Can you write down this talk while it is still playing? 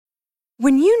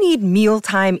When you need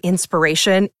mealtime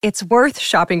inspiration, it's worth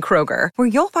shopping Kroger, where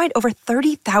you'll find over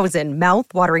 30,000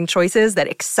 mouth-watering choices that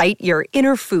excite your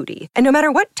inner foodie. And no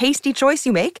matter what tasty choice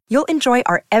you make, you'll enjoy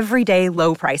our everyday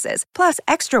low prices, plus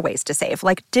extra ways to save,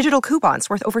 like digital coupons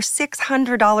worth over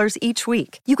 $600 each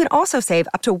week. You can also save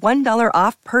up to $1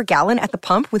 off per gallon at the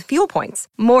pump with fuel points.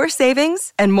 More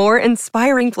savings and more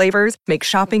inspiring flavors make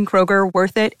shopping Kroger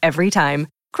worth it every time.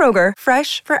 Kroger,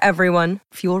 fresh for everyone.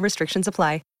 Fuel restrictions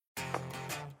apply.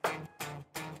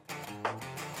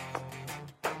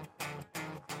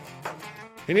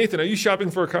 Hey, Nathan, are you shopping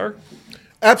for a car?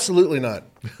 Absolutely not.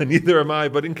 Neither am I,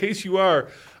 but in case you are,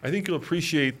 I think you'll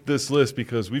appreciate this list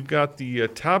because we've got the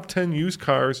top 10 used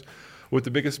cars with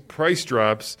the biggest price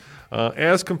drops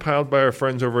as compiled by our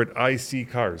friends over at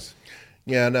IC Cars.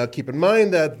 Yeah, now keep in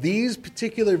mind that these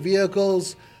particular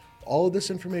vehicles, all of this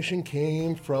information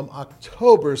came from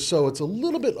October, so it's a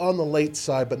little bit on the late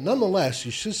side, but nonetheless,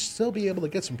 you should still be able to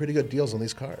get some pretty good deals on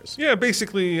these cars. Yeah,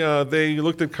 basically, they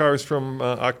looked at cars from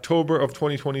October of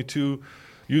 2022,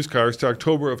 used cars, to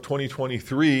October of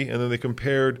 2023, and then they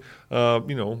compared,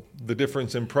 the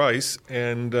difference in price,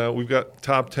 and we've got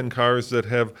top 10 cars that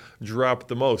have dropped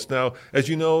the most. Now, as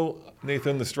you know,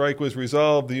 Nathan, the strike was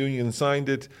resolved, the union signed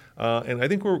it, and I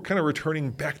think we're kind of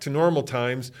returning back to normal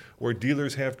times where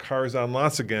dealers have cars on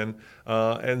lots again.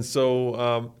 And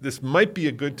so this might be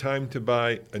a good time to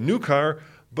buy a new car,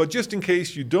 but just in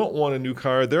case you don't want a new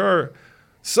car, there are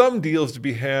some deals to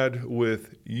be had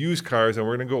with used cars, and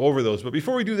we're going to go over those. But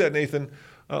before we do that, Nathan,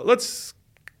 let's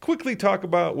quickly talk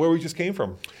about where we just came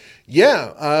from.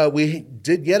 Yeah, we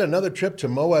did yet another trip to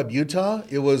Moab, Utah.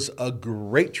 It was a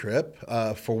great trip.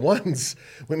 For once,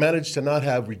 we managed to not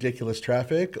have ridiculous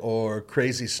traffic or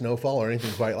crazy snowfall or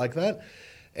anything quite like that.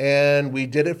 And we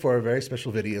did it for a very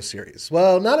special video series.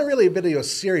 Well, not really a video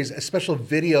series, a special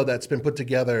video that's been put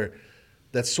together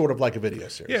that's sort of like a video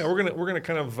series. Yeah, we're gonna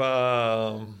kind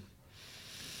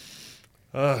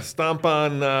of stomp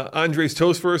on Andre's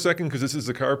toes for a second because this is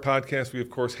a car podcast. We, of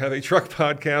course, have a truck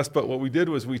podcast. But what we did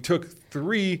was we took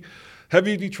 3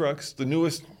 heavy-duty trucks, the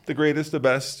newest, the greatest, the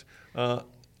best,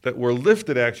 that were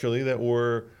lifted, actually, that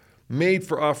were made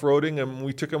for off-roading, and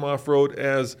we took them off-road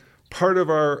as part of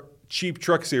our cheap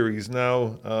truck series.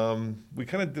 Now, we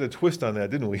kind of did a twist on that,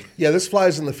 didn't we? Yeah, this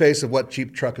flies in the face of what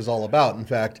cheap truck is all about. In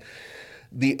fact,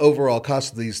 the overall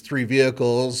cost of these 3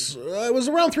 vehicles was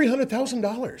around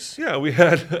 $300,000. Yeah, we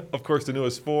had, of course, the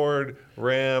newest Ford,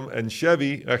 Ram, and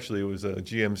Chevy. Actually, it was a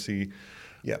GMC.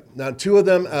 Yeah. Now, 2 of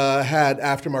them had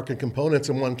aftermarket components,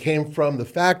 and 1 came from the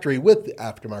factory with the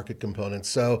aftermarket components.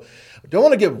 So I don't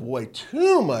want to give away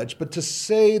too much, but to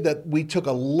say that we took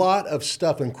a lot of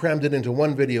stuff and crammed it into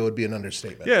one video would be an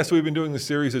understatement. Yeah, so we've been doing the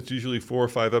series. It's usually 4 or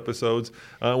 5 episodes.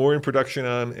 We're in production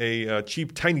on a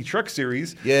cheap, tiny truck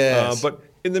series. Yes. But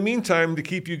in the meantime, to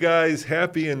keep you guys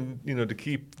happy and to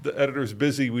keep the editors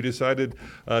busy, we decided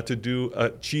to do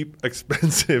an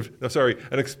expensive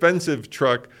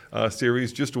truck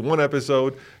series, just 1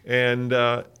 episode, and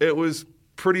it was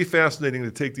pretty fascinating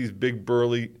to take these big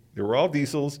burly, they were all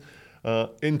diesels,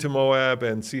 into Moab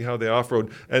and see how they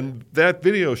off-road. And that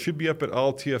video should be up at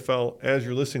All TFL as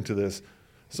you're listening to this.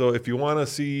 So if you want to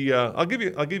see, I'll give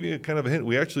you kind of a hint.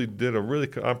 We actually did a really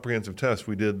comprehensive test.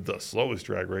 We did the slowest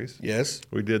drag race. Yes.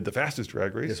 We did the fastest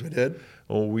drag race. Yes, we did.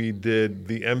 We did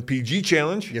the MPG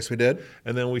challenge. Yes, we did.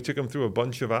 And then we took them through a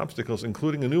bunch of obstacles,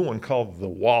 including a new one called the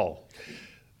Wall.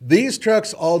 These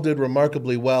trucks all did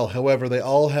remarkably well. However, they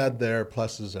all had their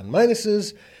pluses and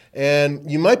minuses. And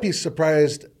you might be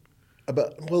surprised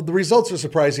the results are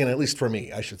surprising, at least for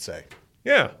me, I should say.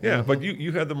 Yeah, but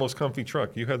you had the most comfy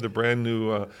truck. You had the brand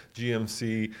new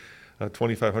GMC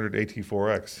 2500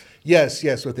 AT4X.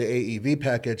 Yes, with the AEV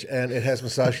package, and it has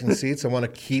massaging seats. I want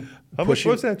to keep How much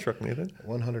was that truck, Nathan?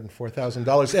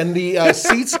 $104,000, and the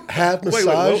seats have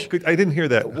massage. Wait, I didn't hear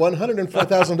that.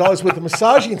 $104,000 with the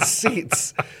massaging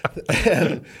seats,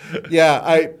 and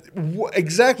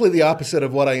exactly the opposite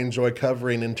of what I enjoy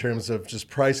covering in terms of just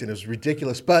pricing. It was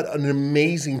ridiculous, but an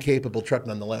amazing, capable truck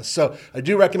nonetheless. So I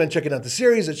do recommend checking out the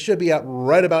series. It should be out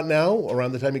right about now,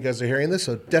 around the time you guys are hearing this.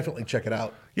 So definitely check it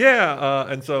out.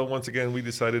 Yeah, and so once again, we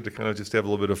decided to kind of just have a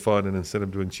little bit of fun, and instead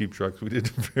of doing cheap trucks, we did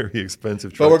very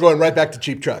expensive trucks. But we're going right back to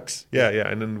cheap trucks. Yeah,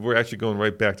 and then we're actually going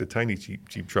right back to tiny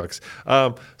cheap trucks.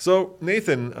 So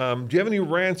Nathan, do you have any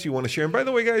rants you want to share? And by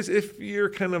the way, guys, if you're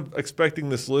kind of expecting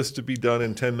this list to be done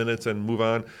in 10 minutes and move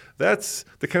on, that's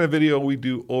the kind of video we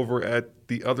do over at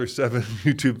the other 7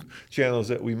 YouTube channels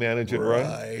that we manage and run.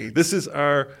 Right. This is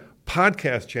our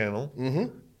podcast channel,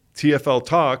 TFL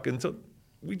Talk, and so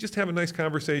we just have a nice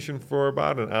conversation for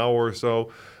about an hour or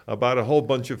so about a whole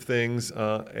bunch of things.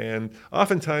 And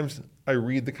oftentimes I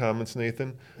read the comments,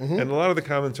 Nathan, and a lot of the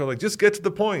comments are like, just get to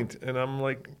the point. And I'm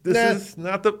like, this is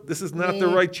not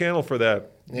the right channel for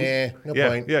that. No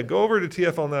point. Yeah, go over to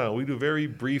TFL Now. We do very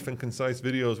brief and concise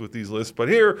videos with these lists. But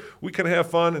here we can have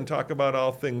fun and talk about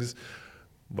all things.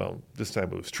 Well, this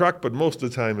time it was truck, but most of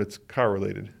the time it's car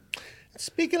related.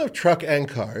 Speaking of truck and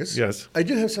cars, yes, I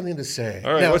do have something to say.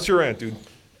 All right, now, what's your rant, dude?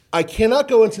 I cannot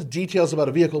go into details about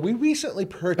a vehicle we recently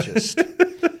purchased.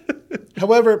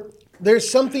 However, there's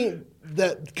something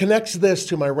that connects this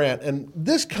to my rant, and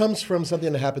this comes from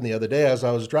something that happened the other day as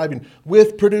I was driving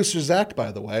with producer Zach,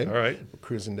 by the way. All right.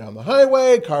 Cruising down the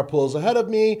highway, car pulls ahead of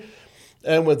me,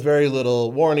 and with very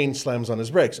little warning, slams on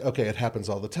his brakes. Okay, it happens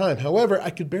all the time. However, I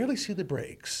could barely see the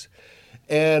brakes.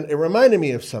 And it reminded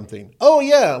me of something. Oh,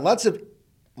 yeah, lots of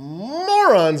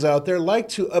morons out there like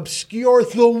to obscure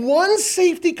the one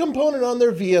safety component on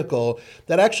their vehicle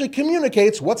that actually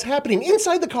communicates what's happening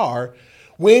inside the car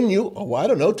when you,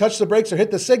 touch the brakes or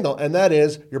hit the signal, and that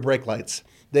is your brake lights.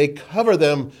 They cover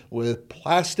them with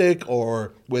plastic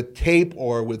or with tape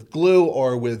or with glue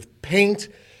or with paint.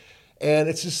 And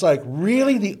it's just like,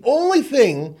 really, the only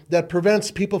thing that prevents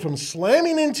people from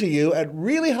slamming into you at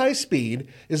really high speed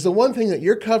is the one thing that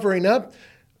you're covering up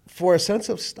for a sense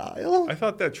of style? I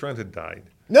thought that trend had died.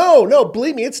 No,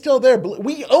 believe me, it's still there.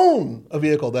 We own a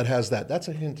vehicle that has that. That's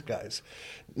a hint, guys.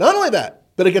 Not only that,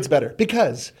 but it gets better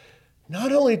because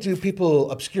not only do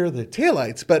people obscure the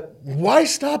taillights, but why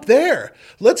stop there?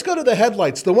 Let's go to the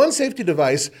headlights, the one safety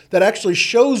device that actually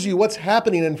shows you what's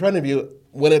happening in front of you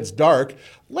when it's dark.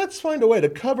 Let's find a way to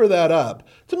cover that up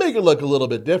to make it look a little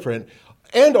bit different.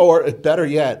 And or, better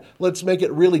yet, let's make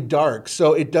it really dark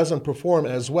so it doesn't perform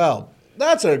as well.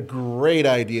 That's a great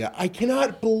idea. I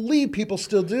cannot believe people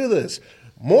still do this.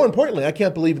 More importantly, I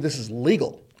can't believe this is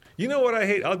legal. You know what I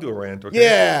hate? I'll do a rant, okay?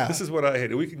 Yeah. This is what I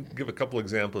hate. We can give a couple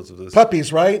examples of this.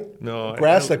 Puppies, right? No.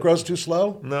 Grass that grows too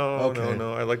slow?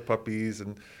 No. I like puppies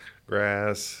and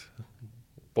grass.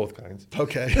 Both kinds.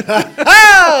 Okay.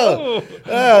 Oh,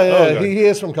 yeah. He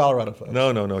is from Colorado, folks.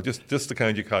 No. Just the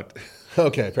kind you cut.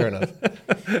 Okay, fair enough.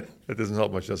 That doesn't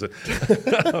help much, does it?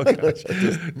 Oh, gosh.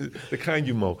 The kind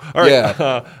you mow. All right.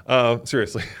 Yeah.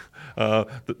 Seriously.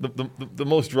 The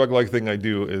most drug-like thing I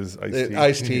do is iced tea.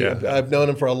 Iced tea. Yeah. I've known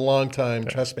him for a long time.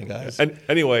 Trust me, guys. And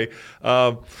anyway,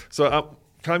 so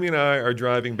Tommy and I are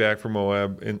driving back from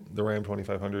Moab in the Ram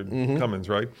 2500 Cummins,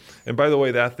 right? And by the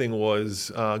way, that thing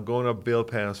was going up Vail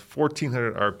Pass,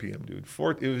 1,400 RPM, dude.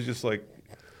 It was just like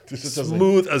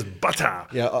smooth as butter.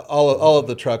 Yeah, all of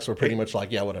the trucks were pretty much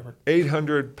like, yeah, whatever.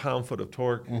 800 pound-foot of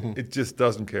torque. It just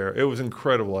doesn't care. It was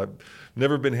incredible. I've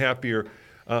never been happier.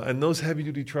 And those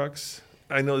heavy-duty trucks,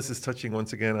 I know this is touching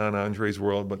once again on Andre's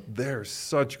world, but they're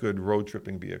such good road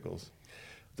tripping vehicles.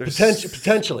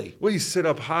 Potentially. Well, you sit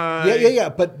up high. Yeah.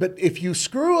 But if you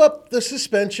screw up the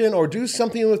suspension or do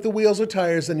something with the wheels or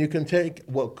tires, then you can take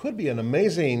what could be an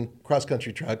amazing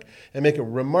cross-country truck and make it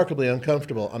remarkably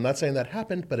uncomfortable. I'm not saying that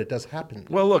happened, but it does happen.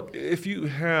 Well, look, if you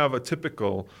have a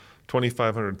typical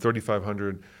 2,500,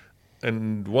 3,500,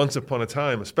 and once upon a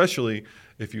time, especially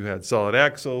if you had solid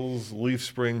axles, leaf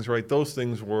springs, right? Those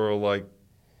things were like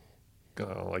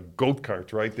goat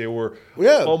carts, right? They were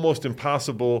almost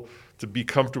impossible to be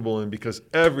comfortable in because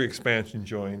every expansion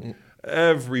joint,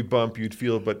 every bump you'd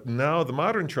feel. But now the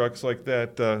modern trucks like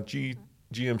that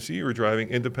GMC we're driving,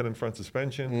 independent front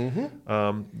suspension.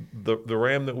 The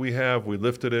Ram that we have, we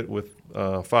lifted it with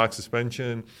Fox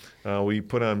suspension. We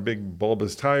put on big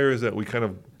bulbous tires that we kind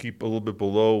of keep a little bit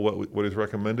below what is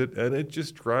recommended, and it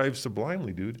just drives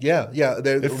sublimely, dude. Yeah.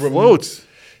 It floats.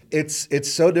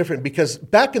 It's so different because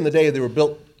back in the day, they were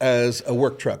built as a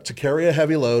work truck to carry a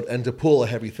heavy load and to pull a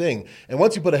heavy thing. And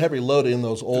once you put a heavy load in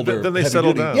those older, then they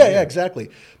settle down. Yeah,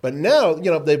 exactly. But now,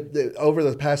 they over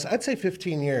the past, I'd say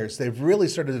 15 years, they've really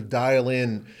started to dial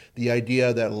in the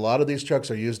idea that a lot of these trucks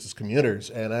are used as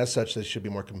commuters, and as such, they should be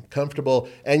more comfortable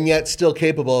and yet still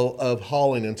capable of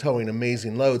hauling and towing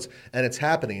amazing loads. And it's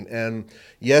happening. And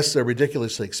yes, they're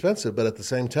ridiculously expensive, but at the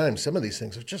same time, some of these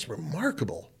things are just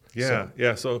remarkable.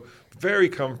 So very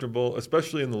comfortable,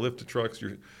 especially in the lifted trucks.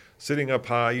 You're sitting up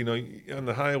high. On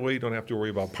the highway, you don't have to worry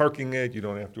about parking it. You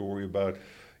don't have to worry about,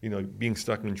 being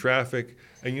stuck in traffic.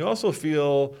 And you also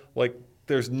feel like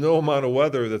there's no amount of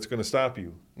weather that's going to stop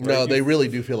you. Right? No, they really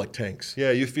do feel like tanks.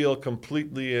 Yeah, you feel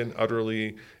completely and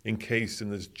utterly encased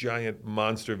in this giant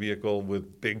monster vehicle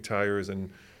with big tires and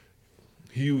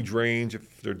huge range,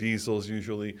 if they're diesels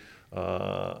usually,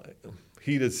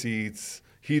 heated seats.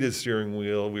 heated steering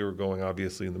wheel. We were going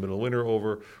obviously in the middle of winter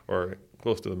or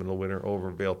close to the middle of winter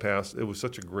over Vail Pass. It was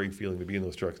such a great feeling to be in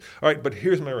those trucks. All right, but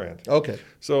here's my rant. Okay.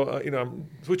 So, I'm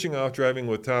switching off driving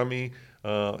with Tommy,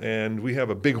 and we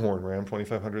have a Bighorn Ram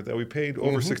 2500 that we paid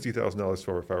over $60,000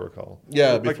 for, if I recall.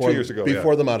 Yeah, like before, 2 years ago.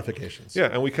 Before the modifications. Yeah,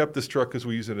 and we kept this truck because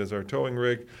we use it as our towing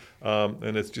rig,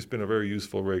 and it's just been a very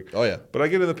useful rig. Oh, yeah. But I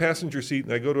get in the passenger seat,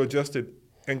 and I go to adjust it,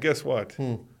 and guess what?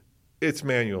 It's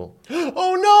manual.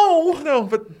 Oh, no! No,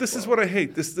 but this is what I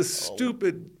hate. This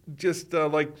stupid, just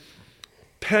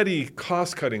petty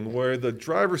cost cutting where the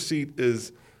driver's seat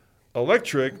is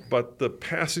electric, but the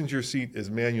passenger seat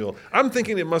is manual. I'm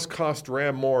thinking it must cost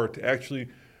Ram more to actually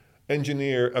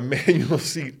engineer a manual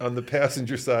seat on the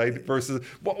passenger side versus,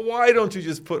 why don't you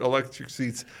just put electric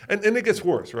seats? And it gets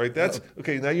worse, right? That's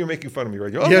okay. Now you're making fun of me,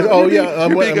 right?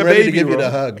 I'm ready to give you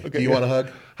the hug. Okay, do you want a hug?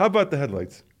 How about the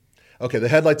headlights? Okay, the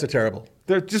headlights are terrible.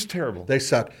 They're just terrible. They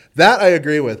suck. That I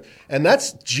agree with. And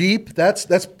that's Jeep. That's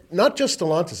not just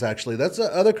Stellantis, actually. That's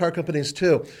other car companies,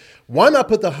 too. Why not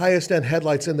put the highest end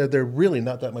headlights in there? They're really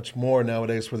not that much more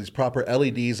nowadays for these proper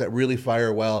LEDs that really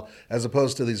fire well, as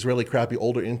opposed to these really crappy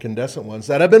older incandescent ones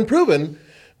that have been proven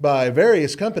by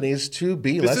various companies to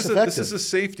be less effective. This is a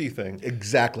safety thing.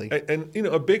 Exactly. And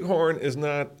a Bighorn is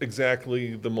not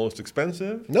exactly the most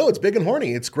expensive. No, it's big and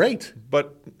horny. It's great.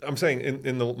 But I'm saying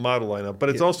in the model lineup, but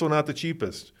it's also not the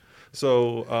cheapest.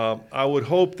 So I would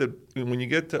hope that when you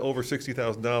get to over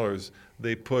 $60,000,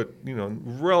 they put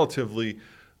relatively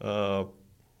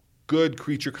good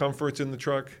creature comforts in the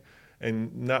truck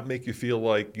and not make you feel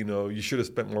like you should have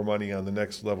spent more money on the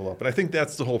next level up. And I think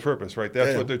that's the whole purpose, right?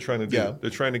 That's what they're trying to do. Yeah.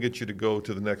 They're trying to get you to go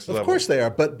to the next level. Of course they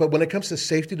are. But when it comes to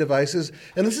safety devices,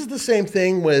 and this is the same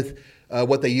thing with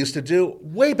what they used to do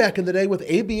way back in the day with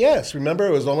ABS. Remember,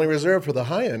 it was only reserved for the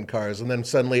high-end cars. And then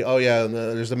suddenly,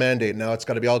 there's a mandate. Now it's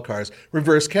got to be all cars.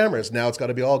 Reverse cameras. Now it's got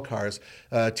to be all cars.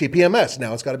 TPMS.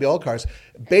 Now it's got to be all cars.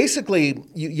 Basically,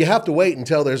 you have to wait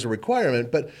until there's a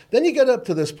requirement. But then you get up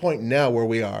to this point now where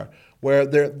we are, where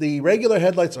the regular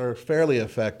headlights are fairly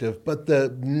effective, but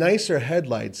the nicer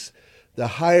headlights, the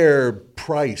higher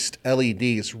priced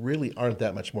LEDs really aren't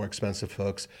that much more expensive,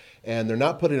 folks. And they're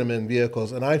not putting them in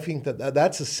vehicles. And I think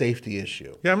that's a safety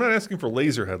issue. Yeah, I'm not asking for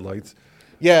laser headlights.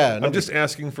 Yeah. I'm just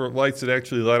asking for lights that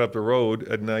actually light up the road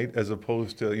at night as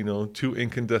opposed to, two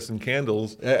incandescent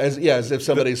candles. As if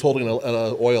somebody's holding an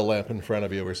oil lamp in front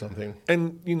of you or something.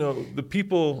 And, the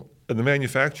people and the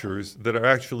manufacturers that are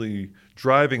actually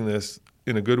driving this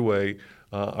in a good way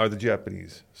are the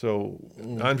Japanese. So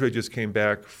Andre just came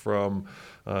back from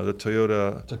the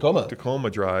Toyota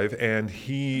Tacoma drive, and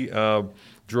he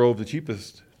drove the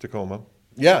cheapest Tacoma.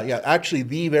 Yeah, actually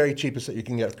the very cheapest that you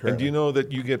can get currently. And do you know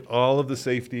that you get all of the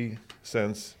safety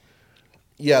sense?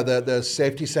 Yeah, the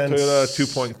safety sense.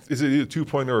 Toyota is it either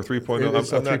 2.0 or 3.0?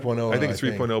 It's 3.0. I think it's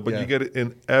 3.0, but you get it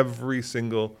in every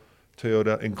single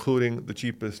Toyota, including the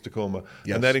cheapest Tacoma.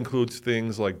 Yes. And that includes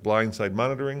things like blindside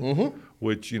monitoring,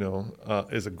 which,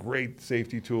 is a great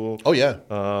safety tool. Oh,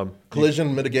 yeah.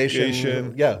 Collision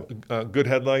mitigation. Yeah. Good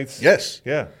headlights. Yes.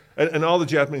 Yeah. And all the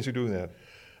Japanese are doing that.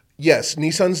 Yes.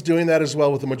 Nissan's doing that as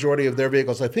well with the majority of their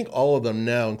vehicles. I think all of them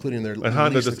now, including their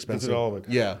Honda least expensive. Does all of it.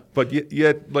 Yeah. But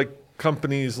yet, like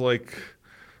companies like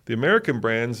the American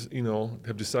brands,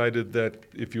 have decided that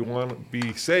if you want to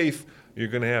be safe, you're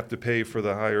going to have to pay for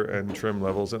the higher end trim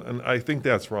levels, and I think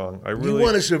that's wrong. You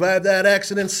want to survive that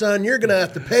accident, son? You're going to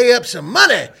have to pay up some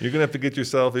money. You're going to have to get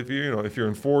yourself if you're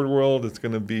in Ford World, it's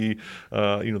going to be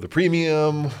the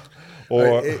premium,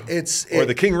 or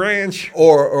the King Ranch,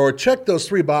 or check those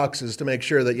 3 boxes to make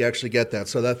sure that you actually get that.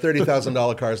 So that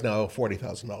 $30,000 car is now a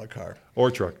 $40,000 car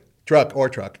or truck.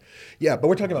 Truck. Yeah, but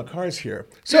we're talking about cars here.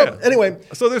 So anyway,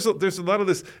 so there's a lot of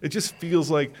this. It just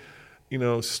feels like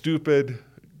stupid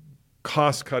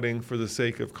cost cutting for the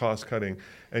sake of cost cutting,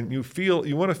 and you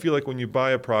want to feel like when you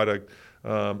buy a product,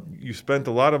 you spent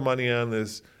a lot of money on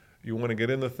this. You want to get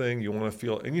in the thing. You want to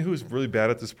feel. And who's really bad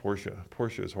at this? Porsche.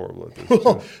 Porsche is horrible at this.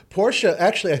 Porsche.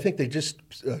 Actually, I think they just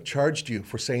charged you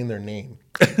for saying their name.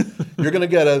 You're going to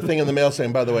get a thing in the mail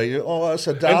saying, by the way, it's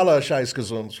a dollar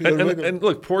Scheißgesund. And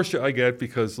look, Porsche, I get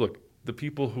because look, the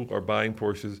people who are buying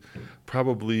Porsches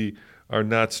probably are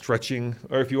not stretching,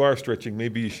 or if you are stretching,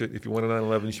 maybe you should. If you want a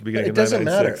 911, you should be getting a 996. It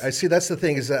doesn't matter. I see. That's the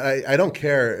thing is that I don't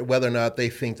care whether or not they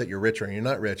think that you're rich or you're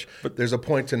not rich. But there's a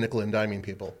point to nickel and diming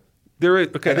people. There is.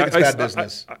 Okay, I think it's bad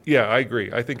business. I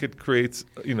agree. I think it creates,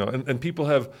 and people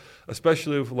have,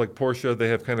 especially like Porsche, they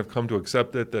have kind of come to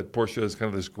accept it, that Porsche is kind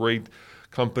of this great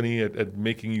company at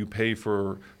making you pay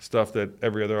for stuff that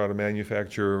every other auto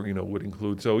manufacturer, would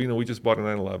include. So, we just bought a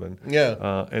 911.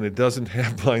 Yeah. And it doesn't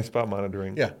have blind spot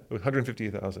monitoring. Yeah.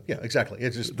 $158,000. Yeah, exactly.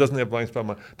 It doesn't have blind spot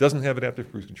monitoring. Doesn't have adaptive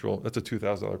cruise control. That's a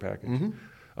 $2,000 package.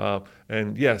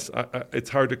 And yes, it's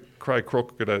hard to cry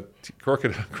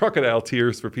crocodile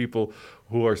tears for people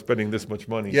who are spending this much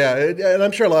money. Yeah, and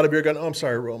I'm sure a lot of you are going, "Oh, I'm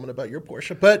sorry, Roman, about your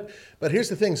Porsche." But here's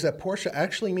the thing: is that Porsche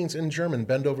actually means in German,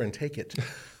 "Bend over and take it."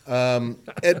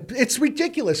 It's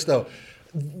ridiculous, though.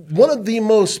 One of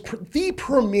the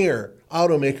premier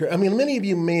automaker. I mean, many of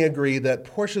you may agree that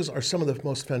Porsches are some of the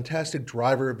most fantastic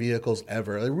driver vehicles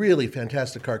ever. A really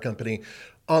fantastic car company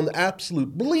on the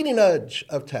absolute bleeding edge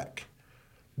of tech.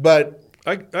 But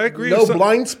I agree. No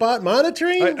blind spot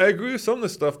monitoring? I agree with some of the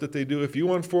stuff that they do. If you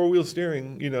want four-wheel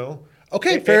steering,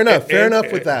 Okay, fair enough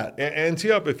with that. And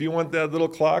tee up. If you want that little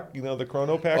clock, the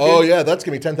chrono package. Oh, yeah, that's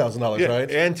going to be $10,000,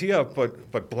 right? And tee up.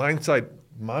 But blindside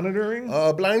monitoring?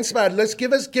 Blind spot. Let's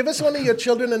give us one of your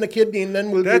children and a kidney, and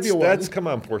then we'll give you one. Come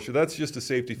on, Porsche. That's just a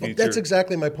safety feature. That's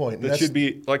exactly my point. That should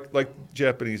be like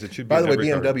Japanese. It should be. By the way, in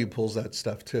every car. BMW pulls that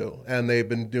stuff too, and they've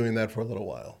been doing that for a little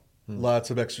while. Lots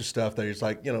of extra stuff that you're just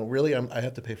like, really, I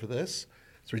have to pay for this?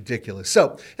 It's ridiculous.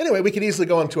 So anyway, we could easily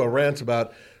go into a rant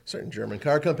about certain German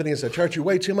car companies that charge you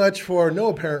way too much for no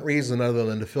apparent reason other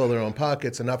than to fill their own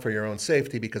pockets and not for your own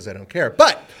safety because they don't care.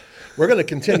 But we're going to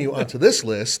continue onto this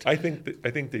list. I think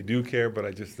they do care, but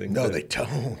I just think they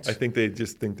don't. I think they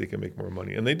just think they can make more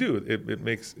money, and they do.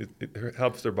 It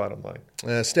helps their bottom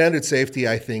line. Standard safety,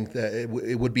 I think that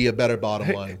it would be a better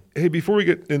bottom line. Hey, before we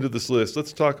get into this list,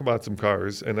 let's talk about some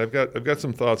cars, and I've got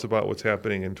some thoughts about what's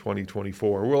happening in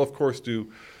 2024. We'll of course do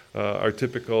our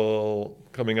typical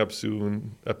coming up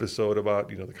soon episode about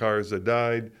the cars that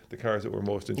died, the cars that were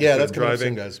most interested in driving.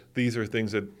 Soon, guys. These are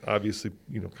things that obviously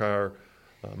car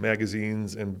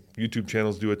magazines and YouTube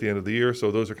channels do at the end of the year, so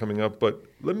those are coming up. But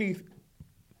let me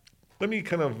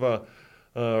kind of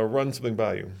run something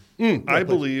by you. I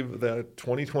believe that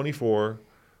 2024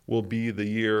 will be the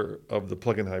year of the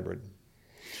plug-in hybrid.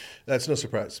 That's no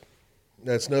surprise.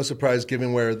 That's no surprise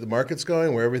given where the market's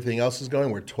going, where everything else is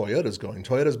going, where Toyota's going.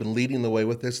 Toyota's been leading the way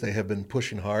with this. They have been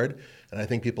pushing hard, and I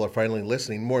think people are finally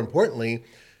listening. More importantly,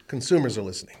 consumers are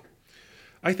listening.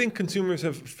 I think consumers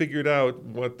have figured out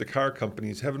what the car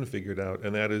companies haven't figured out,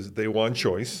 and that is they want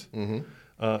choice.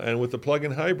 And with the plug-in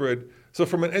hybrid, so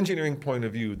from an engineering point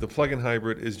of view, the plug-in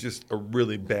hybrid is just a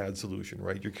really bad solution,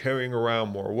 right? You're carrying around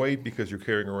more weight because you're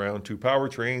carrying around two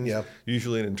powertrains,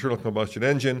 usually an internal combustion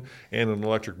engine and an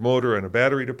electric motor and a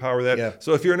battery to power that. Yeah.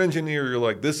 So if you're an engineer, you're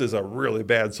like, this is a really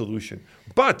bad solution.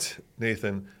 But,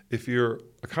 Nathan, if you're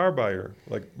a car buyer,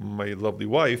 like my lovely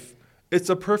wife,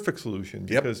 it's a perfect solution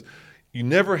because you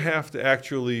never have to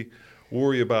actually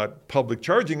worry about public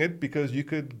charging it because you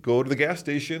could go to the gas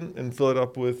station and fill it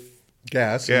up with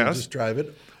gas. And just drive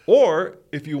it. Or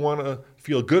if you want to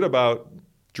feel good about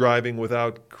driving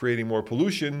without creating more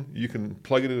pollution, you can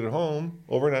plug it in at home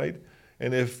overnight.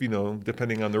 And if,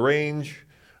 depending on the range,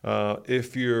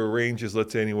 if your range is,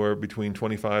 let's say, anywhere between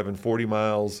 25 and 40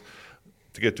 miles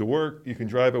to get to work, you can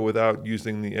drive it without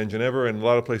using the engine ever. And a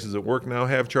lot of places at work now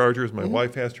have chargers. My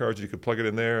wife has chargers. You could plug it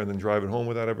in there and then drive it home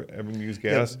without ever having to use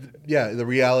gas. Yeah, the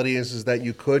reality is that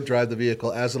you could drive the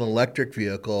vehicle as an electric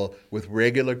vehicle with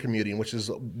regular commuting, which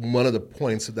is one of the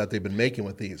points that they've been making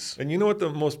with these. And you know what the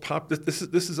most this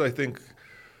is I think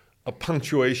a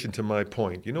punctuation to my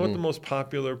point. You know what the most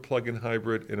popular plug-in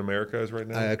hybrid in America is right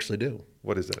now? I actually do.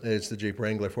 What is that? It's the Jeep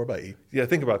Wrangler 4xe. Yeah,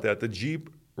 think about that. The Jeep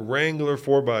Wrangler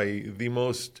 4xe, the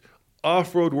most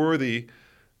off-road worthy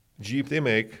Jeep they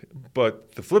make,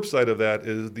 but the flip side of that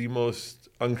is the most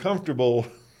uncomfortable.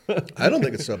 I don't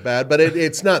think it's so bad, but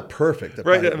it's not perfect.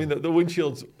 Right? I mean, the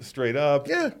windshield's straight up.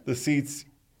 Yeah. The seats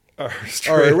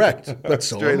are erect, but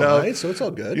so am I, so it's all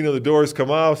good. The doors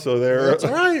come off, so they're... That's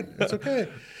all right. It's okay.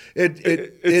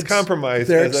 It's compromised.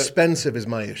 They're expensive is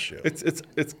my issue. It's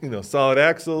solid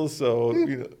axles, so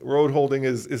road holding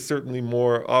is certainly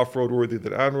more off-road worthy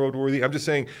than on-road worthy. I'm just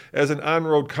saying, as an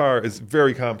on-road car, it's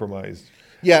very compromised.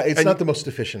 Yeah, it's not the most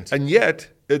efficient. And yet,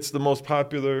 it's the most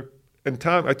popular. And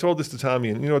I told this to Tommy,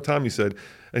 and you know what Tommy said?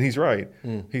 And he's right.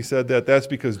 He said that's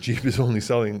because Jeep is only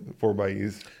selling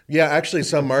 4xes. Yeah, actually,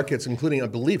 some markets, including, I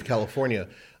believe, California,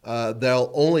 they'll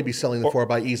only be selling the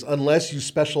 4xes unless you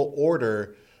special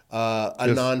order a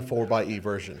non-4xe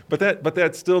version. But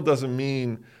that still doesn't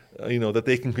mean that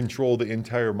they can control the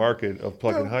entire market of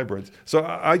plug-in hybrids. So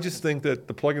I just think that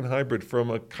the plug-in hybrid, from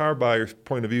a car buyer's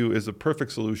point of view, is a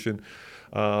perfect solution.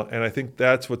 And I think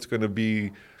that's what's going to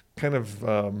be kind of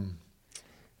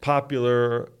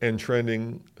popular and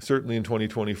trending, certainly in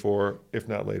 2024, if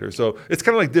not later. So it's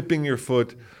kind of like dipping your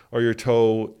foot or your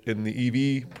toe in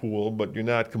the EV pool, but you're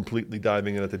not completely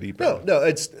diving in at the deep end.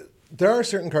 No. There are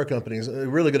certain car companies. A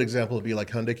really good example would be like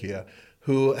Hyundai, Kia,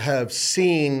 who have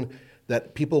seen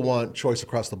that people want choice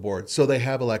across the board. So they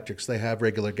have electrics, they have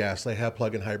regular gas, they have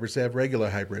plug-in hybrids, they have regular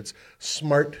hybrids.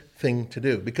 Smart thing to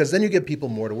do, because then you give people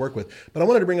more to work with. But I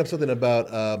wanted to bring up something about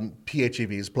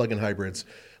PHEVs, plug-in hybrids,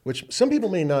 which some people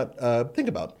may not think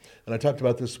about. And I talked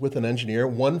about this with an engineer,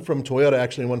 one from Toyota,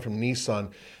 actually, and one from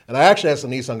Nissan. And I actually asked the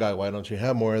Nissan guy, why don't you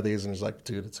have more of these? And he's like,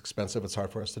 dude, it's expensive, it's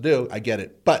hard for us to do. I get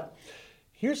it. But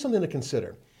here's something to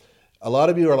consider. A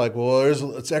lot of you are like, well,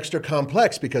 it's extra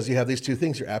complex because you have these two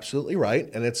things. You're absolutely right.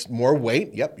 And it's more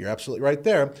weight. Yep, you're absolutely right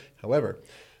there. However,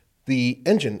 the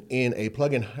engine in a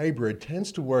plug-in hybrid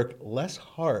tends to work less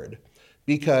hard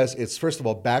because it's, first of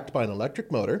all, backed by an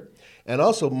electric motor. And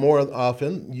also, more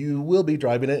often, you will be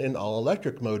driving it in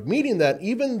all-electric mode, meaning that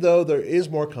even though there is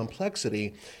more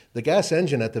complexity, the gas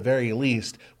engine, at the very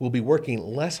least, will be working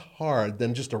less hard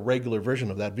than just a regular version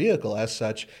of that vehicle. As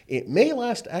such, it may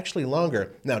last actually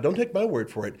longer. Now, don't take my word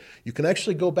for it. You can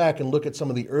actually go back and look at some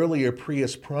of the earlier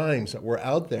Prius Primes that were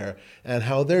out there and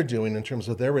how they're doing in terms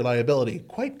of their reliability.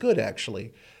 Quite good,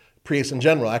 actually. Prius in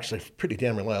general, actually, pretty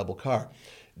damn reliable car.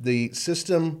 The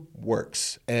system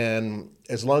works, and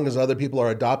as long as other people are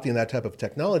adopting that type of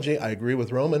technology, I agree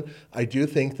with Roman. I do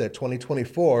think that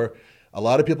 2024, a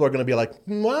lot of people are going to be like,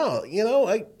 wow,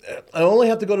 I only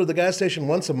have to go to the gas station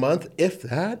once a month, if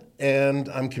that, and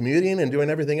I'm commuting and doing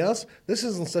everything else. This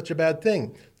isn't such a bad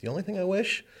thing. The only thing I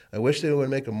wish they would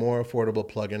make a more affordable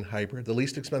plug-in hybrid. The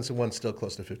least expensive one's still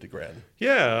close to $50,000.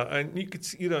 Yeah, and you could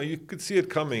see it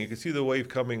coming. You could see the wave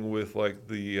coming with like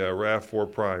the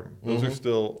RAV4 Prime. Those are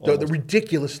still They're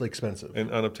ridiculously expensive and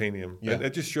unobtainium. Yeah. And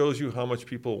it just shows you how much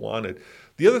people want it.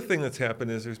 The other thing that's happened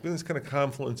is there's been this kind of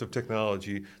confluence of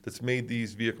technology that's made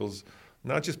these vehicles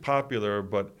not just popular,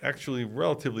 but actually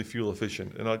relatively fuel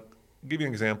efficient. And I'll give you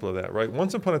an example of that, right?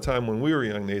 Once upon a time when we were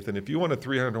young, Nathan, if you wanted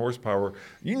 300 horsepower,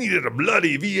 you needed a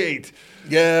bloody V8.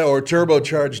 Yeah, or twin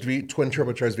turbocharged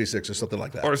V6 or something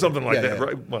like that. Or something like that,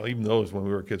 right? Well, even those when we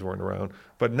were kids weren't around.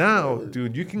 But now,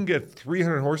 dude, you can get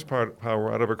 300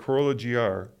 horsepower out of a Corolla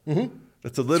GR. Mm-hmm.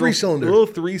 That's a little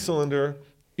three-cylinder,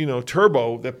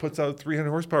 turbo that puts out 300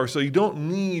 horsepower. So you don't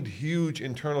need huge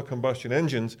internal combustion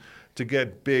engines to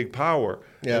get big power.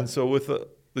 Yeah. And so with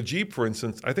the Jeep, for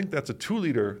instance, I think that's a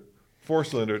 2-liter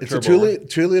four-cylinder turbo.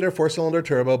 It's a 2-liter four-cylinder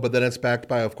turbo, but then it's backed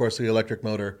by, of course, the electric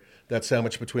motor that's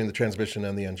sandwiched between the transmission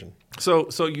and the engine. So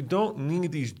you don't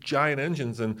need these giant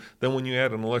engines, and then when you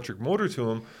add an electric motor to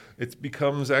them, it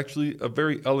becomes actually a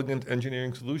very elegant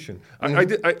engineering solution.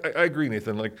 Mm-hmm. I agree,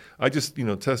 Nathan. Like I just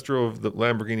test drove the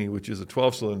Lamborghini, which is a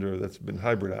 12-cylinder that's been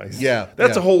hybridized. Yeah,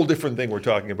 that's a whole different thing we're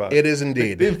talking about. It is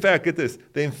indeed. They in fact, get this.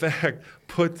 They in fact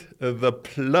put the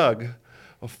plug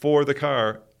for the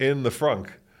car in the frunk.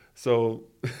 So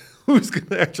who's going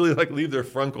to actually leave their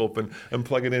frunk open and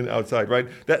plug it in outside, right?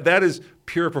 That is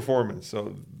pure performance.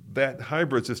 So that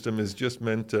hybrid system is just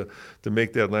meant to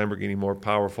make that Lamborghini more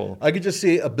powerful. I could just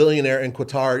see a billionaire in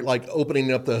Qatar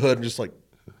opening up the hood and just no.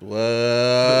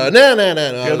 Yeah,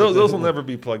 those will never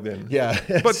be plugged in. Yeah.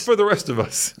 But for the rest of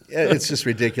us. It's just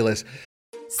ridiculous.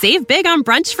 Save big on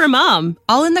brunch for mom,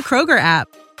 all in the Kroger app.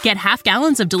 Get half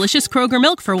gallons of delicious Kroger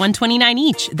milk for $1.29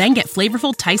 each. Then get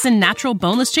flavorful Tyson natural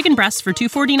boneless chicken breasts for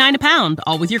 $2.49 a pound,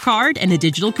 all with your card and a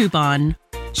digital coupon.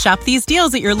 Shop these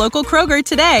deals at your local Kroger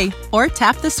today, or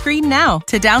tap the screen now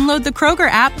to download the Kroger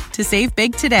app to save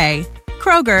big today.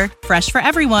 Kroger, fresh for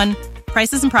everyone.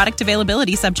 Prices and product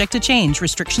availability subject to change.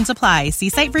 Restrictions apply. See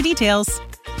site for details.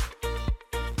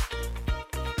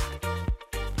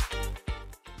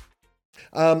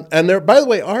 And there, by the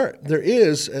way, there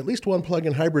is at least one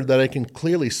plug-in hybrid that I can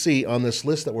clearly see on this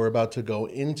list that we're about to go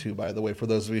into, by the way, for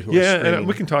those of you who are streaming. Yeah, and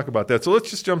we can talk about that. So let's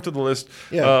just jump to the list.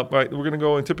 Yeah. Right, we're going to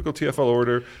go in typical TFL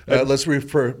order. Let's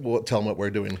tell them what we're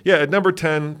doing. Yeah, at number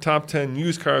 10, top 10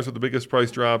 used cars with the biggest price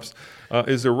drops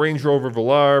is a Range Rover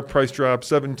Velar. Price drop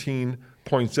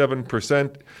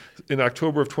 17.7%. In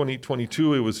October of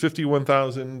 2022, it was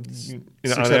 $51,000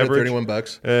 on average,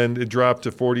 $631, and it dropped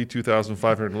to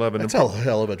 $42,511. That's a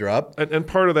hell of a drop. And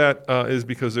part of that is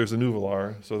because there's a new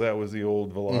Velar, so that was the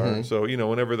old Velar. Mm-hmm. So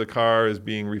whenever the car is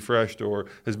being refreshed or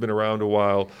has been around a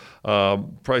while,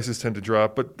 prices tend to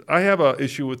drop. But I have an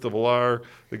issue with the Velar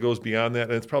that goes beyond that,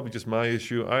 and it's probably just my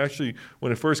issue. I actually,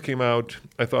 when it first came out,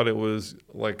 I thought it was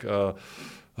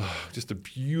just a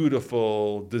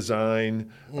beautiful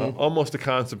design, almost a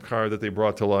concept car that they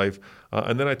brought to life.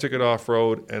 And then I took it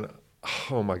off-road, and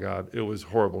Oh my God, it was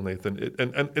horrible, Nathan.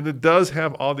 And it does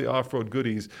have all the off-road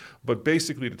goodies, but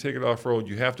basically to take it off-road,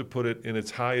 you have to put it in its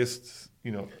highest,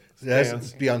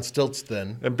 stance. Be on stilts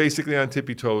then. And basically on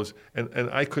tippy toes.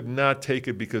 And I could not take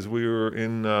it because we were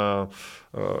in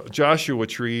Joshua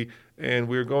Tree, and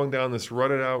we were going down this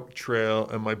rutted out trail,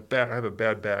 and my back, I have a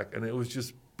bad back, and it was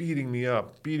just beating me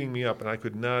up, and I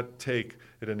could not take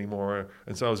it anymore.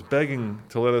 And so I was begging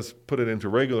to let us put it into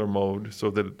regular mode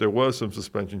so that there was some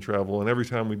suspension travel. And every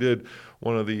time we did,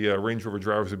 one of the Range Rover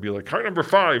drivers would be like, car number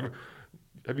 5,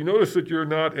 have you noticed that you're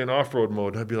not in off-road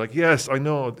mode? And I'd be like, yes, I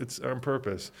know, it's on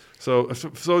purpose. So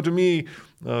to me,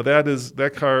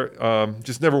 that car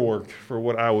just never worked for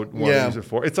what I would want to use it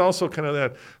for. It's also kind of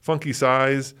that funky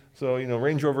size. So,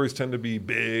 Range Rovers tend to be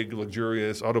big,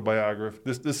 luxurious, autobiographic.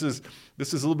 This is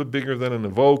a little bit bigger than an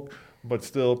Evoque, but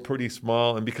still pretty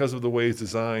small. And because of the way it's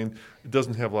designed, it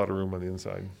doesn't have a lot of room on the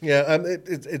inside. Yeah,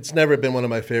 it's never been one of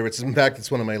my favorites. In fact,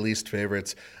 it's one of my least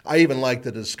favorites. I even like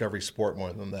the Discovery Sport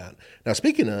more than that. Now,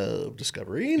 speaking of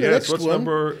Discovery, the next one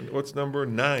what's number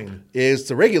 9? Is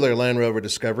the regular Land Rover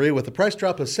Discovery with a price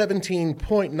drop of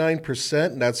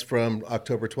 17.9%. That's from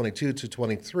October 22 to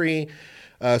 23.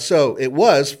 So it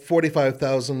was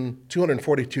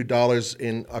 $45,242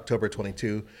 in October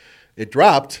 22. It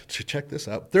dropped, to check this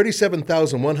out,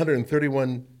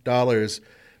 $37,131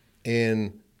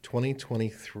 in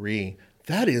 2023.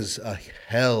 That is a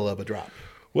hell of a drop.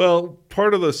 Well,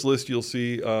 part of this list you'll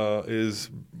see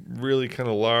is really kind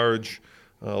of large,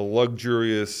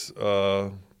 luxurious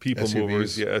people SUVs.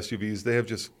 movers,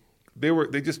 SUVs.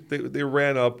 They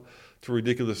ran up to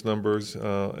ridiculous numbers,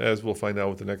 as we'll find out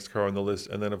with the next car on the list.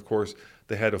 And then, of course,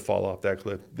 they had to fall off that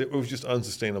cliff. It was just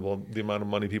unsustainable, the amount of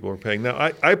money people were paying.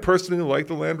 Now, I personally like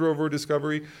the Land Rover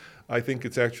Discovery. I think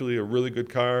it's actually a really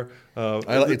good car.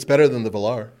 It's better than the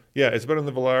Velar. Yeah, it's better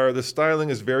than the Velar. The styling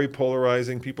is very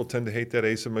polarizing. People tend to hate that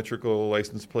asymmetrical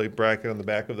license plate bracket on the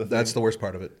back of the thing. That's the worst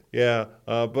part of it. Yeah,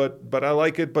 but I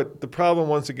like it. But the problem,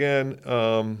 once again,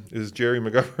 is Jerry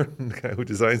McGovern, the guy who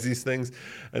designs these things,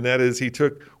 and that is he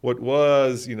took what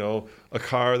was, a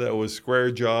car that was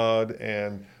square-jawed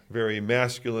and very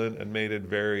masculine and made it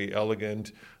very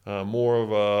elegant, more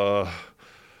of a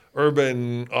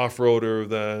urban off-roader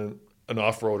than an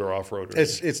off-roader.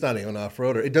 It's not even an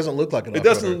off-roader. It doesn't look like an off-roader. It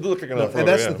doesn't look like an off-roader, and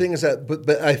that's the thing is that, but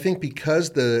I think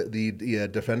because the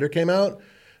Defender came out,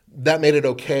 that made it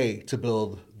okay to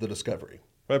build the Discovery.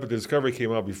 Right, but the Discovery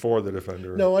came out before the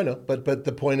Defender. No, I know, but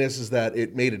the point is that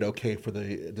it made it okay for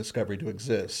the Discovery to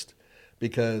exist,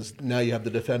 because now you have the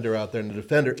Defender out there, and the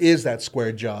Defender is that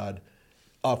square-jawed,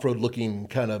 off-road looking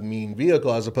kind of mean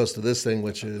vehicle, as opposed to this thing,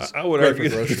 which is I would great argue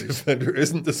for that the groceries. Defender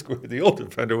isn't the square. The old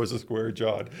Defender was a square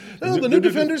jawed. No, the new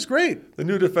Defender's great. The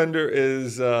new Defender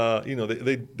is,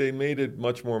 they made it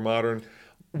much more modern.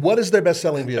 What is their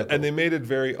best-selling vehicle? And they made it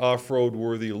very off-road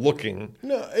worthy looking.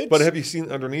 No, but have you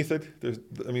seen underneath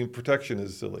it? Protection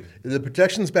is silly. The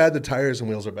protection's bad. The tires and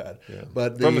wheels are bad. Yeah.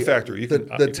 But From the factory.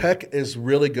 The tech is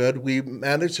really good. We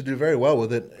managed to do very well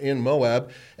with it in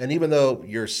Moab. And even though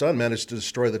your son managed to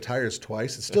destroy the tires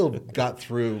twice, it still got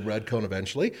through red cone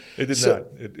eventually. It did not.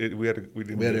 It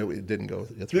didn't go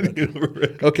through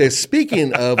red cone. Okay,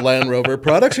 speaking of Land Rover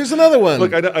products, here's another one.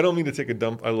 Look, I don't mean to take a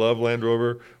dump. I love Land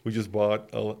Rover. We just bought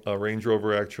a Range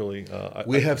Rover, actually.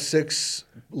 We have 6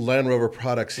 Land Rover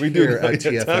products we here do. at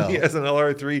TFL. Tommy has an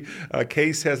LR3,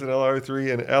 Case has an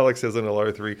LR3, and Alex has an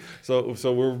LR3. So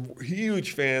we're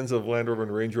huge fans of Land Rover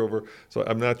and Range Rover. So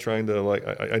I'm not trying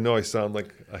to, I know I sound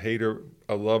like a hater.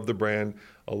 I love the brand.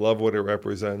 I love what it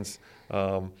represents.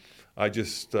 I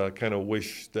just kind of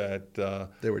wish that...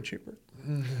 they were cheaper.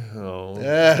 No.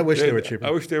 I wish they were cheaper. I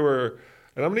wish they were...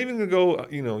 And I'm not even going to go,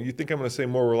 you think I'm going to say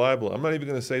more reliable. I'm not even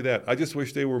going to say that. I just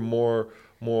wish they were more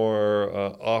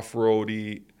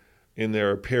off-roady in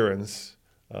their appearance.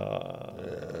 Okay.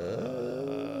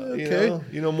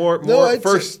 More No,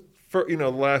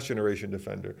 last generation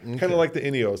Defender. Okay. Kind of like the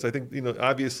Ineos. I think,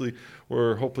 obviously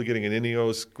we're hopefully getting an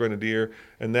Ineos Grenadier,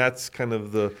 and that's kind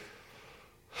of the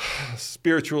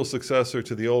spiritual successor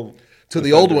to the old Defender.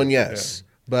 The old one, yes. Yeah.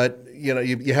 But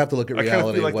you have to look at reality. I kind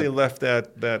of feel like they left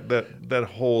that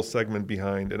whole segment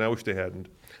behind, and I wish they hadn't.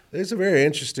 There's a very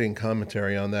interesting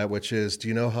commentary on that, which is, do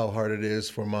you know how hard it is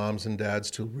for moms and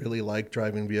dads to really like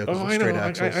driving vehicles with straight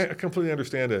axles? I completely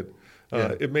understand it.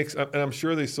 It makes, and I'm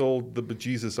sure they sold the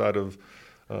bejesus out of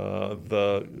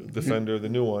the Defender, the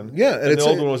new one. Yeah, and the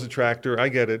old one was a tractor. I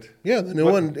get it. Yeah, the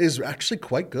new one is actually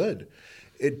quite good.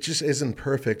 It just isn't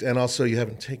perfect. And also, you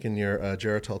haven't taken your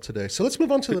Geritol today. So let's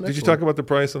move on to the next one. Did you talk about the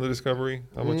price on the Discovery?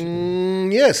 How much?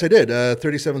 Yes, I did.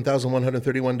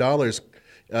 $37,131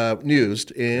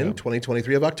 used in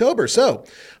 2023 of October. So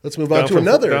let's move on to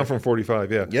another. Down from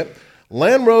 45, yeah. Yep.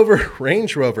 Land Rover,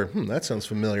 Range Rover. That sounds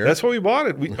familiar. That's why we bought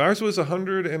it. Ours was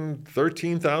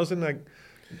 $113,000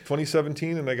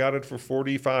 2017, and I got it for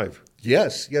 45.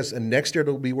 Yes. And next year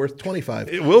it'll be worth 25.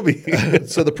 It will be.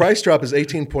 So the price drop is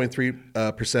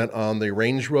 18.3% on the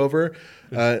Range Rover.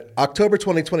 October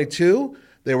 2022,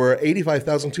 they were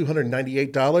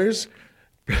 $85,298.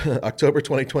 October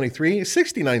 2023,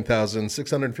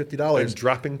 $69,650. And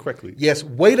dropping quickly. Yes,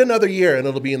 wait another year and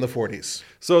it'll be in the 40s.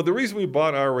 So the reason we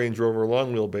bought our Range Rover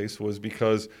long wheelbase was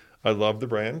because I love the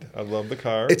brand. I love the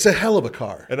car. It's a hell of a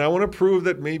car. And I want to prove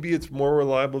that maybe it's more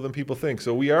reliable than people think.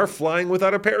 So we are flying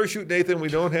without a parachute, Nathan. We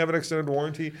don't have an extended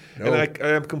warranty. No. And I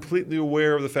am completely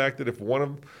aware of the fact that if one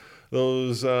of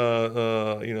those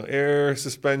air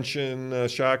suspension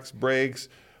shocks breaks,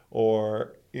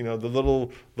 or the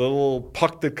little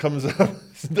puck that comes up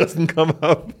doesn't come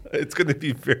up, it's going to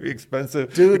be very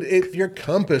expensive. Dude, if your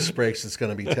compass breaks, it's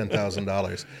going to be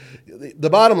 $10,000. The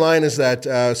bottom line is that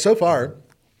so far,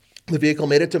 the vehicle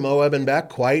made it to Moab and back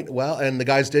quite well, and the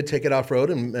guys did take it off-road,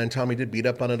 and Tommy did beat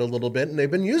up on it a little bit, and they've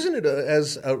been using it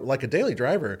as like a daily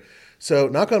driver. So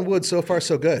knock on wood, so far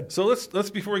so good. So let's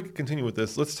before we continue with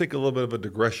this, let's take a little bit of a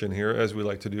digression here, as we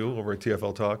like to do over at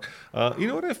TFL Talk. You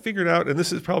know what I figured out, and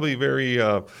this is probably very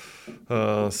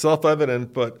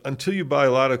self-evident, but until you buy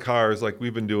a lot of cars like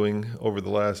we've been doing over the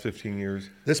last 15 years.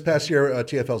 This past year,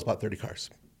 TFL's bought 30 cars.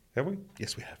 Have we?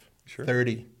 Yes, we have. Sure.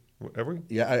 30. Have we?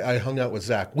 Yeah, I hung out with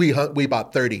Zach. We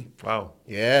bought 30. Wow.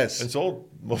 Yes. And sold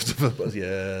most of them.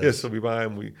 Yes. Yes, so we buy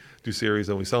them, we do series,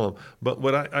 and we sell them. But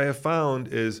what I have found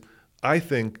is, I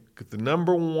think the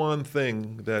number one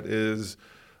thing that is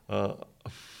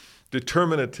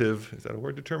determinative, is that a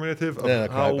word, determinative?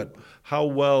 Of how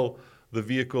well the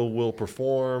vehicle will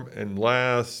perform and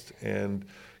last and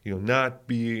not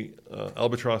be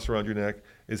albatross around your neck,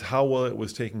 is how well it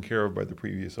was taken care of by the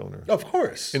previous owner. Of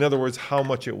course. In other words, how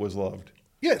much it was loved.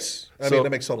 Yes. I mean, that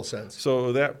makes total sense.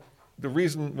 So one of the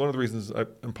reasons,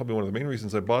 and probably one of the main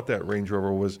reasons I bought that Range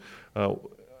Rover was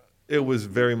it was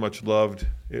very much loved.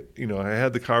 I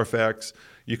had the Carfax.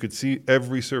 You could see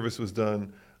every service was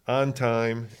done on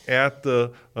time at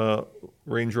the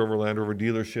Range Rover Land Rover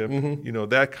dealership. Mm-hmm.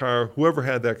 That car, whoever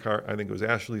had that car, I think it was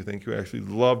Ashley, who actually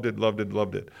loved it.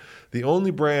 The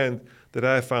only brand that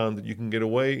I found that you can get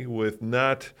away with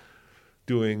not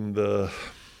doing the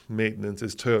maintenance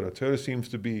is Toyota. Toyota seems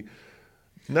to be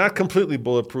not completely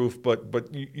bulletproof,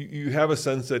 but you have a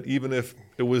sense that even if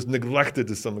it was neglected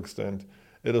to some extent,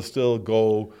 it'll still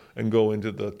go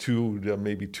into the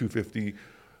maybe 250.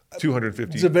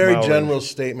 It's a very general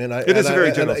statement. It is a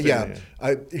very general statement.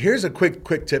 Yeah. Here's a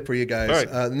quick tip for you guys. All right.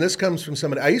 And this comes from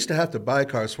somebody. I used to have to buy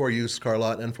cars for a used car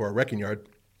lot and for a wrecking yard.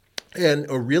 And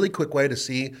a really quick way to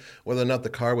see whether or not the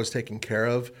car was taken care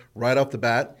of right off the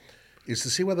bat is to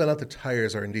see whether or not the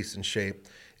tires are in decent shape.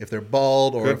 If they're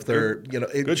bald or if they're,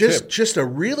 just a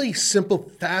really simple,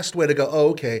 fast way to go, oh,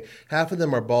 okay, half of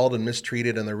them are bald and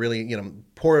mistreated and they're really,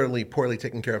 poorly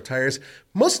taken care of tires.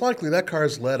 Most likely that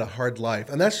car's led a hard life.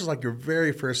 And that's just like your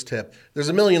very first tip. There's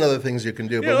a million other things you can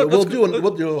do, but we'll do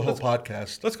a whole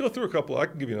podcast. Let's go through a couple. I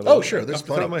can give you another. Oh, sure. There's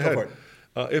plenty. Off the top of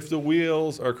my head. If the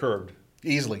wheels are curved.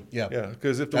 Easily, yeah. Yeah,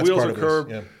 because if the wheels are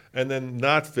curved and then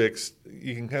not fixed,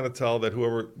 you can kind of tell that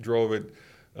whoever drove it,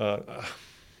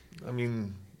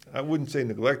 I wouldn't say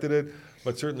neglected it,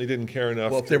 but certainly didn't care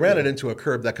enough. Well, if they ran it into a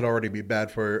curb, that could already be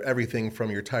bad for everything from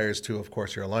your tires to, of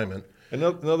course, your alignment.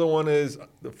 Another one is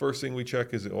the first thing we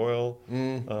check is the oil.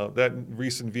 That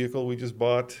recent vehicle we just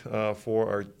bought for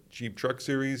our Jeep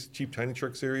Tiny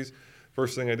Truck series,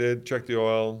 first thing I did, check the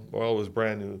oil. Oil was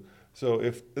brand new. So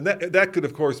that could,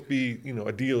 of course, be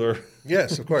a dealer.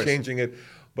 Yes, of course. changing it.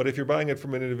 But if you're buying it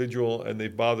from an individual and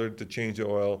they've bothered to change the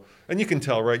oil, and you can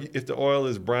tell, right? If the oil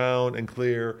is brown and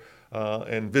clear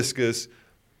and viscous,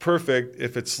 perfect.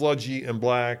 If it's sludgy and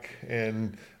black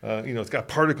and it's got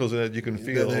particles in it, you can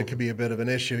feel that could be a bit of an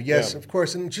issue. Yes, of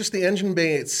course. And just the engine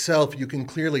bay itself, you can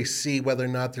clearly see whether or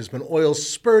not there's been oil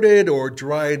spurted or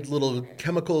dried little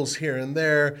chemicals here and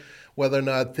there, whether or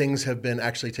not things have been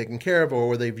actually taken care of or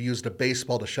where they've used a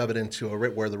baseball to shove it into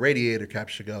where the radiator cap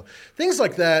should go. Things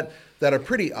like that are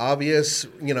pretty obvious.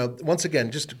 Once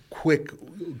again, just a quick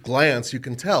glance, you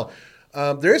can tell.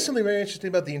 There is something very interesting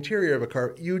about the interior of a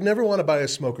car. You never want to buy a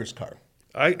smoker's car.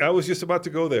 I was just about to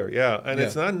go there, yeah. And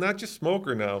it's not just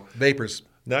smoker now. Vapors.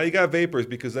 Now you got vapors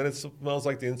because then it smells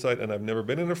like the inside. And I've never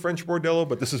been in a French Bordello,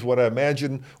 but this is what I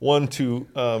imagine one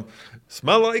to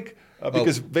smell like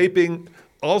because vaping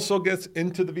also gets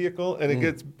into the vehicle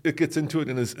and it gets into it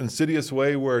in this insidious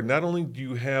way where not only do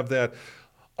you have that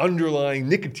underlying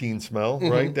nicotine smell,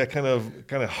 right? That kind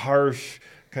of harsh,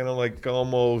 kind of like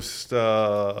almost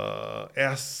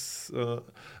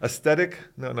aesthetic.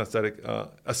 No, not aesthetic.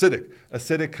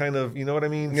 Acidic kind of, you know what I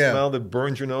mean? Yeah. Smell that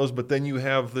burns your nose. But then you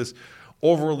have this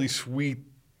overly sweet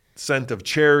scent of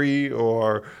cherry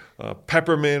or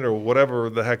peppermint or whatever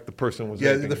the heck the person was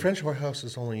Yeah, making. the French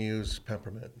whorehouses only use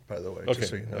peppermint, by the way, Okay. just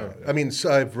so you know. All right. I mean,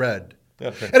 so I've read.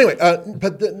 Okay. Anyway,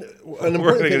 but an We're important going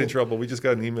to thing... get in trouble. We just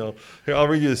got an email. Here, I'll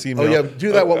read you this email. Oh, yeah,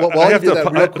 do that. While I you have do to that,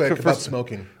 apo- real quick, okay, about first-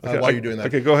 smoking, okay, while you're doing that.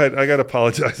 Okay, go ahead. I got to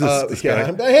apologize. This guy.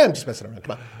 I am just messing around.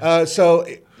 Come on. So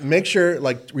make sure,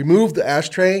 remove the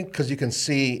ashtray because you can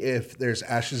see if there's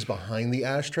ashes behind the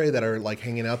ashtray that are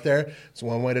hanging out there. It's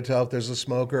one way to tell if there's a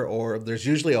smoker, or if there's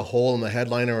usually a hole in the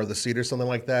headliner or the seat or something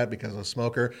like that because of a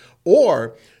smoker.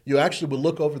 Or you actually would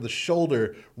look over the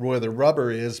shoulder where the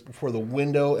rubber is before the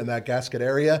window and that gasket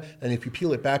area, and if you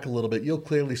peel it back a little bit, you'll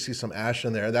clearly see some ash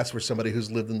in there. That's where somebody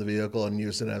who's lived in the vehicle and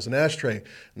used it as an ashtray.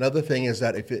 Another thing is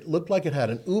that if it looked like it had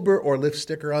an Uber or Lyft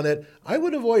sticker on it, I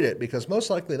would avoid it because most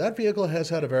likely that vehicle has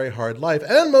had a very hard life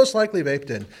and most likely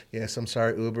vaped in. Yes, I'm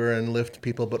sorry, Uber and Lyft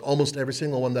people, but almost every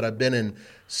single one that I've been in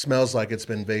smells like it's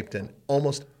been vaped in.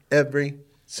 Almost every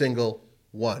single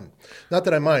one. Not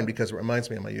that I mind because it reminds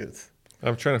me of my youth.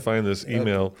 I'm trying to find this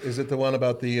email. Is it the one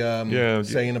about the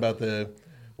saying about the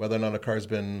whether or not a car's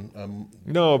been?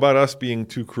 No, about us being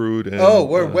too crude. And,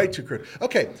 We're way too crude.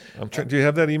 Okay. Do you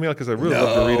have that email? Because I really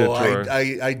love to read it to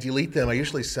our... I delete them. I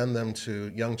usually send them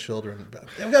to young children.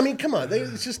 I mean, come on.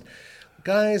 It's just,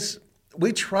 guys,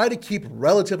 we try to keep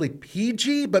relatively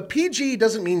PG, but PG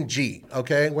doesn't mean G,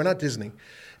 okay? We're not Disney.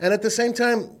 And at the same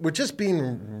time, we're just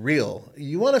being real.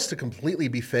 You want us to completely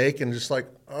be fake and just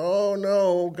oh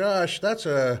no, gosh, that's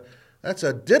a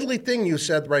diddly thing you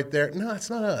said right there. No, it's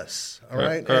not us. All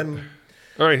right. All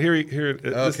right. Here.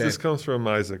 This comes from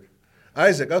Isaac.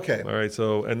 Isaac. Okay. All right.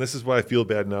 So, and this is why I feel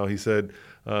bad now. He said,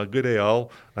 "Good day,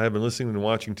 all. I have been listening and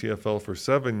watching TFL for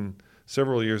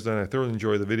several years now. I thoroughly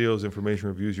enjoy the videos, information,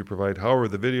 reviews you provide. However,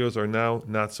 the videos are now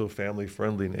not so family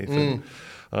friendly, Nathan.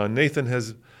 Nathan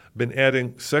has been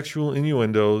adding sexual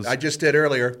innuendos. I just did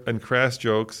earlier. And crass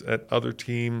jokes at other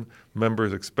team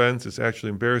members' expense. It's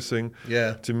actually embarrassing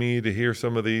to me to hear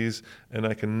some of these, and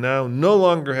I can now no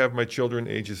longer have my children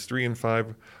ages 3 and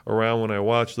 5 around when I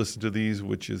listen to these,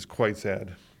 which is quite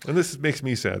sad. And this makes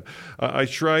me sad. I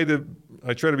try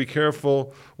to be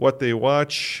careful what they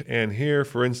watch and hear.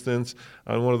 For instance,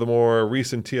 on one of the more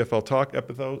recent TFL Talk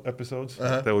episodes,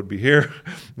 that would be here,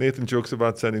 Nathan jokes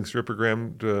about sending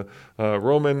strippergram to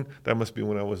Roman. That must be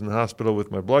when I was in the hospital with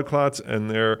my blood clots. And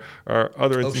there are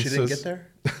other instances. Oh, she didn't get there?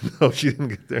 No, she didn't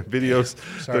get there. Videos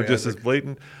Sorry, that are just Isaac. as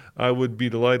blatant. I would be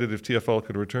delighted if TFL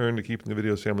could return to keeping the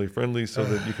videos family friendly so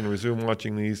that you can resume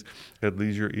watching these at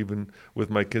leisure, even with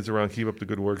my kids around. Keep up the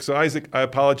good work. So, Isaac, I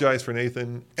apologize for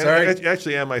Nathan. And Sorry. I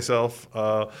actually am myself.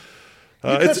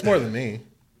 It's more than me.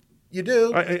 You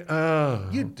do.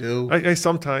 You do. I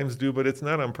sometimes do, but it's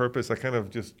not on purpose. I kind of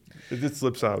just, it just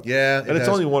slips out. Yeah. And it's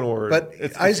only one word. But,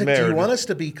 it's Isaac, do you married. want us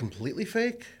to be completely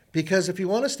fake? Because if you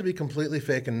want us to be completely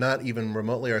fake and not even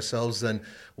remotely ourselves, then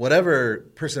whatever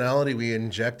personality we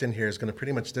inject in here is going to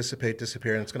pretty much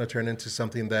disappear, and it's going to turn into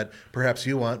something that perhaps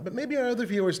you want, but maybe our other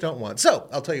viewers don't want. So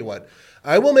I'll tell you what.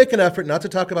 I will make an effort not to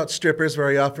talk about strippers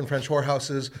very often, French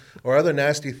whorehouses, or other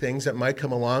nasty things that might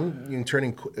come along,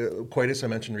 turning coitus I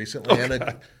mentioned recently.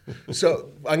 Okay.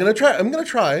 So I'm going to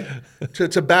try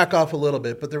to back off a little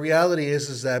bit. But the reality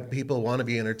is that people want to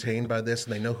be entertained by this,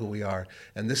 and they know who we are,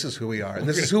 and this is who we are, and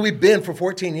this is who we've been for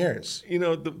 14 years.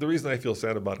 The reason I feel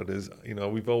sad about it is,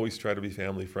 we've always tried to be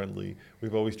family friendly.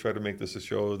 We've always tried to make this a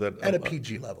show that At a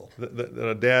PG level. That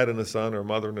a dad and a son, or a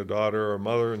mother and a daughter, or a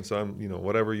mother and son,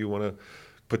 whatever you want to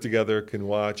put together can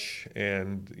watch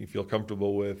and you feel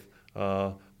comfortable with.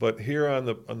 But here on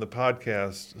the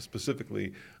podcast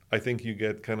specifically, I think you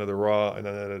get kind of the raw and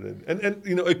unedited, and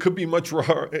it could be much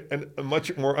raw and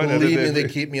much more unedited. Believe me, they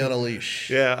keep me on a leash.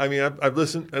 Yeah, I mean, I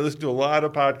listen to a lot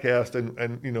of podcasts,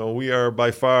 and we are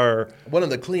by far one of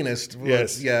the cleanest.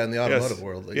 Yes, in the automotive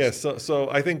world. At least. Yes, so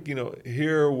I think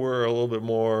here we're a little bit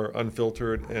more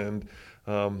unfiltered, and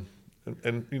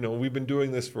we've been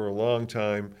doing this for a long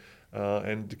time,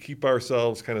 and to keep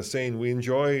ourselves kind of sane, we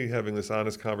enjoy having this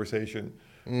honest conversation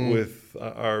with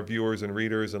our viewers and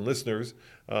readers and listeners.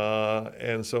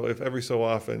 And so if every so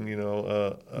often, we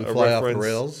fly off the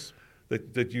rails.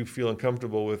 that you feel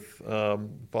uncomfortable with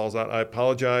falls out, I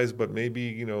apologize, but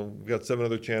maybe, we've got 7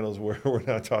 other channels where we're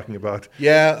not talking about.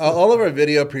 Yeah, all of our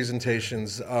video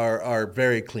presentations are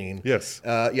very clean. Yes.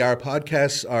 Our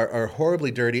podcasts are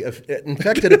horribly dirty,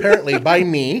 infected apparently by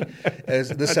me. As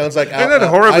this sounds like They're not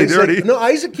horribly Isaac, dirty. No,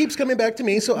 Isaac keeps coming back to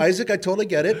me. So Isaac, I totally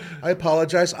get it. I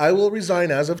apologize. I will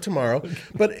resign as of tomorrow.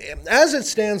 But as it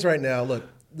stands right now, look.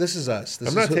 This is us.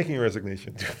 I'm not taking your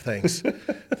resignation. Thanks.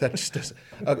 That just doesn't.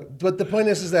 But the point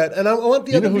is that, and I want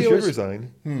the other who viewers. should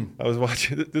resign? I was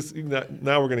watching this.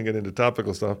 Now we're going to get into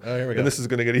topical stuff. Oh, here we go. And this is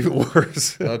going to get even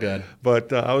worse. Oh, God.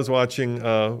 But I was watching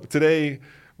today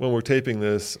when we're taping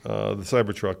this. The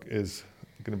Cybertruck is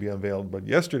going to be unveiled. But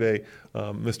yesterday,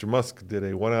 Mr. Musk did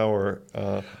a 1-hour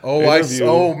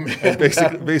interview.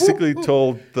 Man. Basically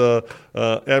told the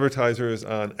advertisers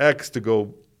on X to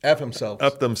go F themselves.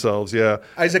 up themselves. Yeah.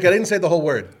 Isaac, I didn't say the whole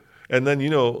word. And then,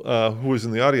 who was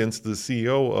in the audience? The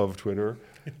CEO of Twitter.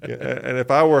 And if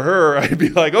I were her, I'd be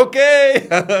like, okay,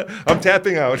 I'm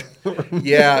tapping out.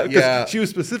 Yeah. She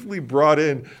was specifically brought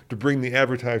in to bring the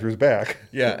advertisers back.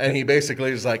 Yeah, and he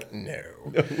basically was like, no.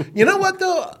 You know what,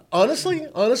 though? Honestly,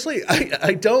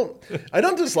 I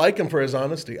don't dislike him for his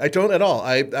honesty. I don't at all.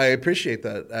 I appreciate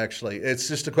that, actually. It's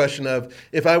just a question of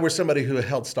if I were somebody who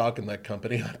held stock in that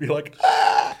company, I'd be like,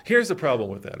 ah. Here's the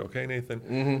problem with that, okay, Nathan?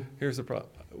 Mm-hmm. Here's the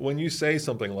problem. When you say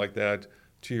something like that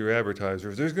to your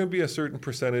advertisers, there's going to be a certain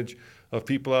percentage of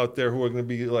people out there who are going to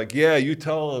be like, yeah, you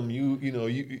tell them,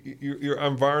 you're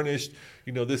unvarnished,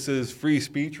 this is free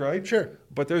speech, right? Sure.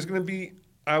 But there's going to be,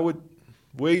 I would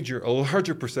wager, a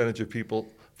larger percentage of people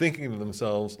thinking to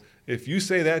themselves, if you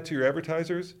say that to your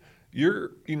advertisers,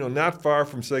 you're not far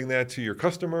from saying that to your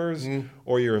customers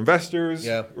or your investors,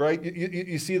 right?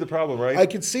 You see the problem, right? I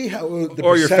can see how the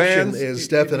or your perception fans is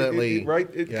definitely right,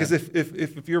 because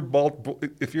if you're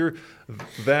if you're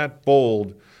that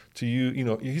bold to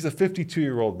he's a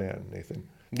 52-year-old man, Nathan.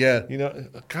 Yeah.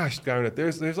 Gosh darn it.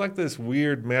 There's like this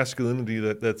weird masculinity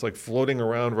that's like floating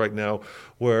around right now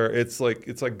where it's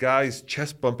like guys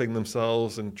chest bumping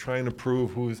themselves and trying to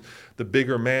prove who's the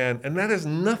bigger man. And that has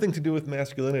nothing to do with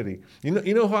masculinity.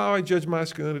 You know how I judge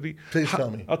masculinity? Please tell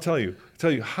me. I'll tell you.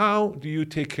 How do you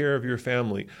take care of your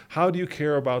family? How do you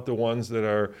care about the ones that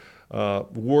are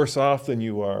worse off than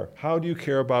you are? How do you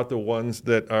care about the ones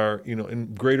that are,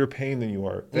 in greater pain than you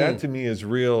are? That to me is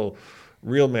real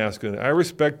masculine. I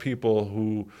respect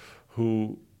people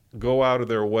who go out of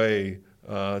their way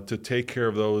to take care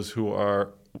of those who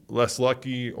are less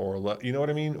lucky or you know what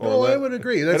I mean? I would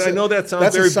agree. I know that sounds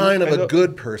that's very a sign of a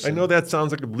good person. I know that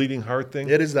sounds like a bleeding heart thing.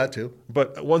 It is that too.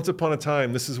 But once upon a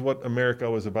time, this is what America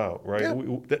was about, right?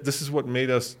 Yeah. This is what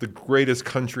made us the greatest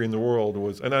country in the world.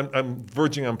 And I'm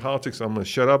verging on politics, so I'm going to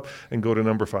shut up and go to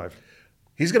number 5.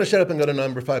 He's going to shut up and go to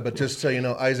number 5, but just so you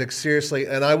know, Isaac, seriously,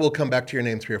 and I will come back to your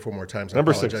name 3 or 4 more times.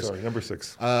 Number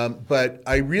 6. But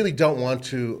I really don't want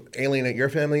to alienate your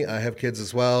family. I have kids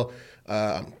as well.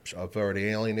 I've already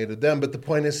alienated them. But the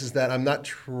point is that I'm not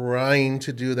trying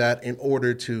to do that in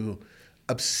order to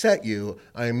upset you.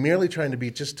 I'm merely trying to be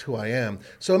just who I am.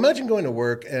 So imagine going to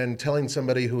work and telling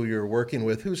somebody who you're working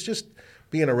with who's just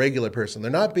being a regular person. They're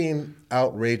not being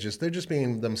outrageous. They're just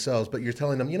being themselves. But you're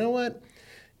telling them, you know what?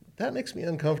 That makes me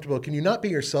uncomfortable. Can you not be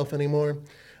yourself anymore?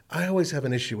 I always have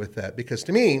an issue with that because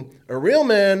to me, a real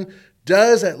man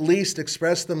does at least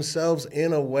express themselves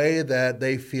in a way that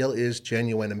they feel is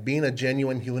genuine. And being a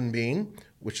genuine human being,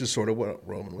 which is sort of what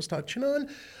Roman was touching on,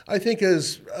 I think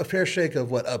is a fair shake of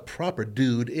what a proper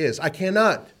dude is. I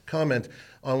cannot comment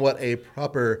on what a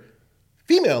proper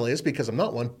female is because I'm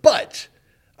not one, but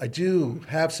I do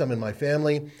have some in my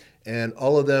family. And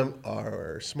all of them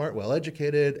are smart,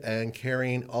 well-educated, and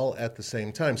caring all at the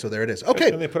same time. So there it is.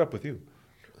 Okay. And they put up with you.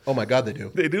 Oh, my God, they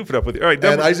do. They do put up with you. All right.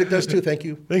 And Isaac does, too. Thank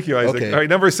you. Thank you, Isaac. Okay. All right,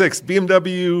 number 6,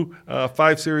 BMW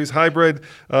 5 Series Hybrid.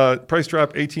 Price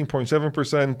drop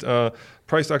 18.7%.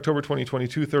 Price October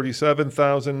 2022,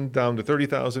 $37,000 down to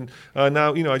 $30,000.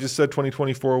 Now, I just said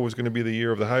 2024 was going to be the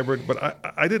year of the hybrid, but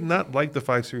I did not like the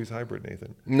 5 Series Hybrid,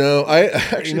 Nathan. No, I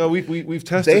actually... we've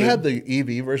tested They it. had the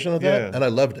EV version of that, and I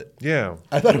loved it. Yeah.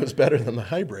 I thought it was better than the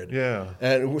hybrid. Yeah.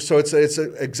 And so it's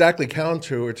exactly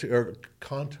counter to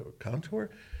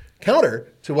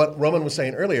what Roman was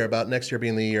saying earlier about next year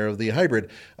being the year of the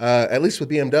hybrid. At least with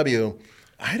BMW,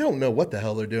 I don't know what the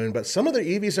hell they're doing, but some of their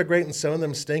EVs are great and some of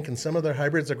them stink, and some of their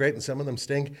hybrids are great and some of them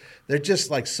stink. They're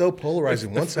just like so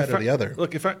polarizing one side or the other.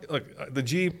 Look, the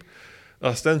Jeep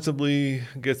ostensibly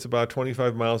gets about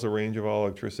 25 miles of range of all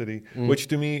electricity, which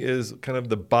to me is kind of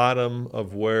the bottom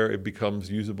of where it becomes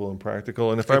usable and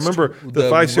practical. And if I remember, the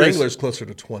 5 Series Wrangler's closer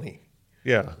to 20.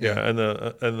 Yeah, and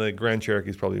the Grand Cherokee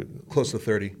is probably Close to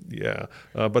 30. Yeah,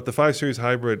 but the 5 Series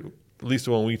Hybrid, at least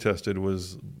the one we tested,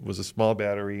 was a small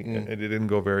battery, and it didn't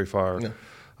go very far.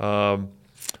 No.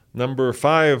 Number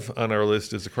 5 on our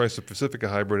list is the Chrysler Pacifica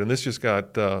Hybrid, and this just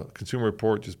got Consumer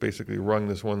Report just basically rung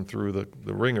this one through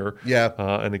the ringer. Yeah.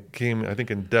 And it came, I think,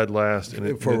 in dead last.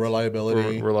 For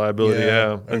reliability. For reliability,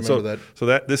 yeah. I remember that. So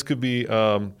this could be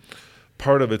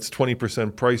part of its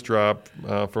 20% price drop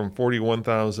from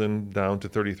 $41,000 down to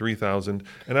 $33,000.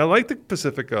 And I like the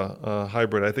Pacifica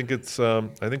Hybrid. I think it's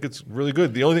really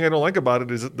good. The only thing I don't like about it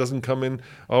is it doesn't come in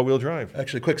all-wheel drive.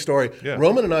 Actually, quick story. Yeah.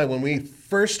 Roman and I, when we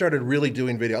first started really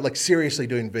doing video, like seriously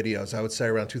doing videos, I would say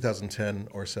around 2010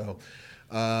 or so,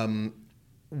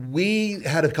 we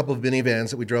had a couple of minivans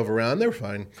that we drove around. They were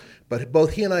fine. But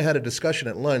both he and I had a discussion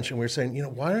at lunch, and we were saying,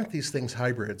 why aren't these things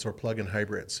hybrids or plug-in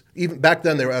hybrids? Even back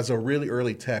then, they were as a really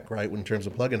early tech, right, in terms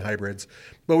of plug-in hybrids.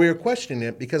 But we were questioning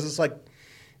it because it's like,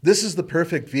 this is the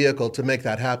perfect vehicle to make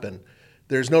that happen.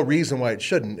 There's no reason why it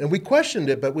shouldn't. And we questioned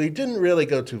it, but we didn't really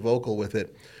go too vocal with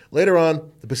it. Later on,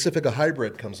 the Pacifica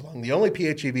Hybrid comes along, the only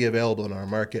PHEV available in our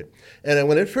market. And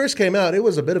when it first came out, it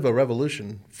was a bit of a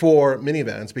revolution for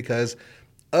minivans because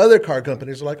other car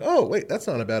companies are like, oh, wait, that's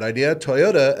not a bad idea.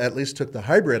 Toyota at least took the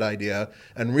hybrid idea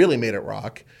and really made it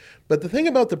rock. But the thing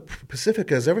about the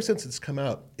Pacifica is ever since it's come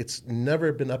out, it's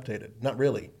never been updated, not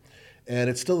really. And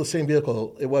it's still the same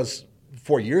vehicle it was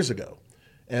 4 years ago.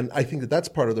 And I think that that's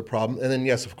part of the problem. And then,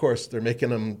 yes, of course, they're making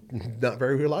them not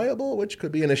very reliable, which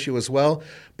could be an issue as well.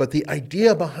 But the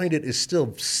idea behind it is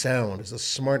still sound. It's a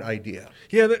smart idea.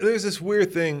 Yeah, there's this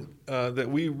weird thing that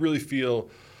we really feel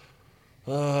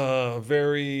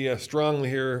very strongly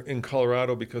here in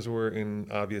Colorado because we're in,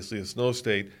 obviously, a snow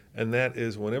state. And that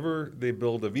is whenever they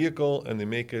build a vehicle and they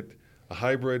make it a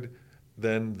hybrid,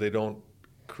 then they don't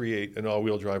create an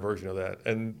all-wheel drive version of that.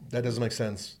 And that doesn't make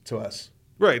sense to us.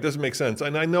 Right, it doesn't make sense.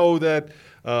 And I know that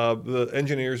the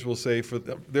engineers will say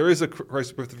there is a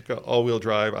Chrysler Pacifica all-wheel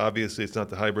drive. Obviously, it's not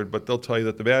the hybrid, but they'll tell you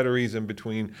that the battery's in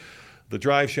between the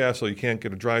drive shaft, so you can't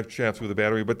get a drive shaft with a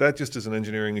battery. But that just is an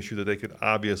engineering issue that they could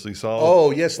obviously solve. Oh,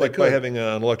 yes, like they could. By having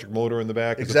an electric motor in the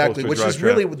back. Exactly, which is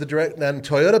really with the direct. And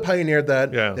Toyota pioneered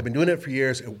that. Yeah. They've been doing it for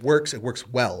years. It works. It works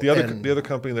well. The other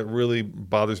company that really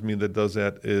bothers me that does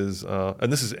that is,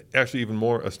 and this is actually even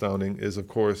more astounding, is of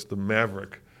course the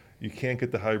Maverick. You can't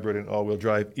get the hybrid in all-wheel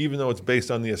drive, even though it's based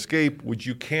on the Escape, which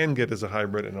you can get as a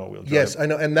hybrid in all-wheel drive. Yes, I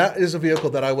know. And that is a vehicle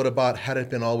that I would have bought had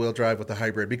it been all-wheel drive with the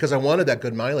hybrid because I wanted that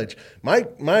good mileage. My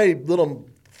little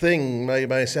thing,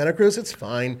 my Santa Cruz, it's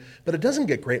fine, but it doesn't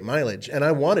get great mileage. And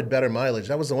I wanted better mileage.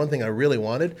 That was the one thing I really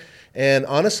wanted. And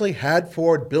honestly, had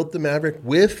Ford built the Maverick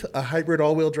with a hybrid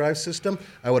all-wheel drive system,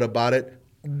 I would have bought it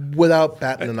without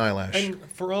batting an eyelash. And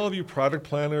for all of you product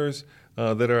planners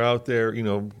that are out there,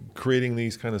 creating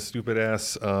these kind of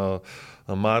stupid-ass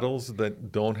models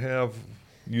that don't have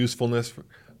usefulness.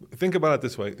 Think about it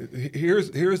this way.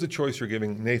 Here's the choice you're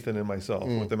giving Nathan and myself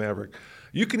with the Maverick.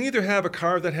 You can either have a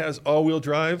car that has all-wheel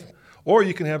drive, or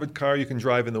you can have a car you can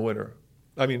drive in the winter.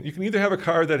 I mean, you can either have a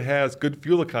car that has good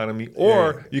fuel economy,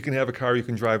 or you can have a car you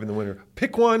can drive in the winter.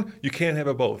 Pick one. You can't have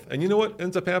it both. And you know what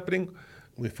ends up happening?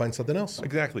 We find something else.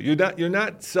 Exactly. You're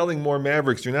not selling more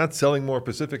Mavericks. You're not selling more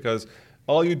Pacificas.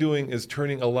 All you're doing is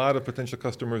turning a lot of potential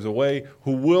customers away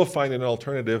who will find an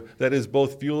alternative that is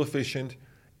both fuel efficient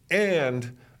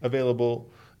and available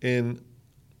in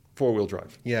four-wheel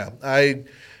drive. Yeah, I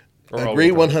agree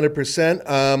 100%.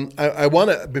 I want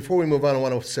to, before we move on, I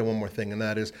want to say one more thing, and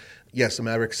that is, yes, the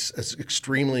Maverick's an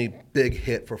extremely big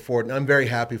hit for Ford, and I'm very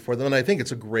happy for them, and I think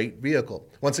it's a great vehicle.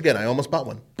 Once again, I almost bought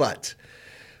one, but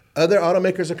other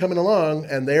automakers are coming along,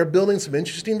 and they're building some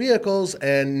interesting vehicles,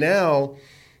 and now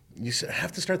you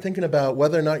have to start thinking about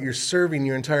whether or not you're serving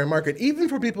your entire market, even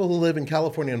for people who live in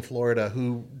California and Florida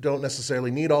who don't necessarily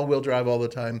need all-wheel drive all the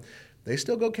time. They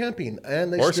still go camping,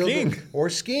 and or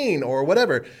skiing, or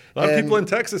whatever. A lot of people in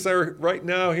Texas are right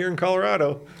now here in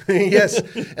Colorado. Yes,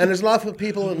 and there's a lot of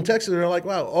people in Texas that are like,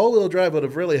 "Wow, all-wheel drive would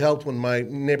have really helped when my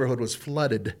neighborhood was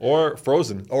flooded or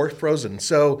frozen."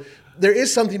 So there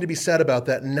is something to be said about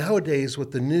that nowadays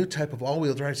with the new type of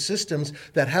all-wheel drive systems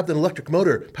that have the electric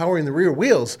motor powering the rear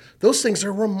wheels. Those things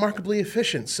are remarkably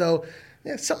efficient. So,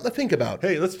 yeah, something to think about.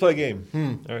 Hey, let's play a game.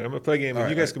 All right, I'm gonna play a game, and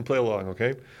you guys can play along,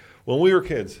 okay? When we were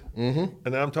kids,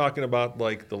 and I'm talking about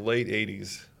like the late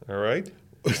 80s, all right?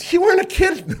 You weren't a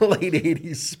kid in the late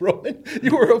 80s, Roman.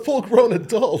 You were a full-grown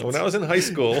adult. When I was in high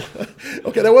school.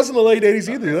 Okay, that wasn't the late 80s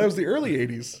either. That was the early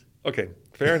 80s. Okay,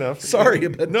 fair enough. Sorry.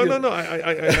 But No,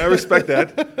 I respect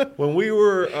that. When we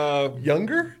were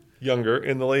Younger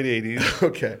in the late 80s,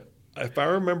 okay, if I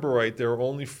remember right, there were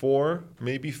only 4,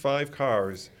 maybe 5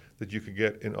 cars that you could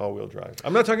get in all-wheel drive.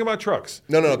 I'm not talking about trucks.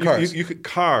 No, cars. You could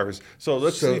cars. So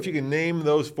let's see if you can name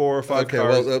those 4 or 5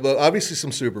 cars. Well, obviously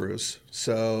some Subarus.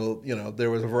 So,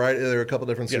 there was a variety. There were a couple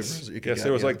different Yes, Subarus that you could yes. get.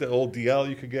 There was like the old DL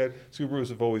you could get. Subarus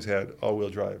have always had all-wheel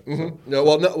drive. So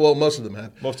Well, most of them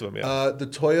have. most of them, yeah. The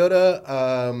Toyota,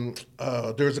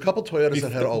 there was a couple Toyotas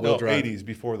that had all-wheel drive. 80s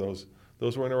before those.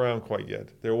 Those weren't around quite yet.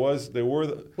 There were. What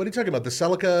are you talking about? The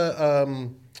Celica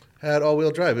had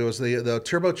all-wheel drive. It was the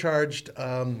turbocharged.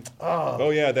 Oh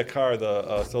yeah, that car, the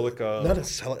Celica. Not a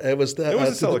Celica. It was the. It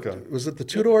was a Celica. Was it the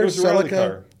two-door It was a rally Celica?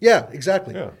 car. Yeah,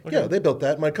 exactly. Yeah, okay. They built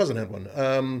that. My cousin had one.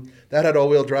 That had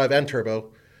all-wheel drive and turbo.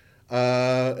 And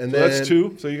So then that's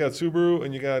 2. So you got Subaru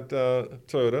and you got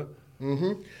Toyota.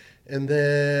 And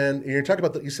then you're talking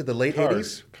about you said the late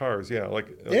 80s. Cars, yeah. Like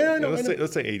Yeah, I know,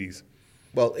 Let's say 80s.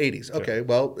 Well, 80s. Okay.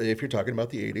 Well, if you're talking about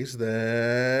the 80s,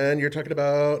 then you're talking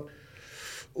about.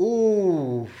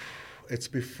 It's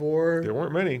before. There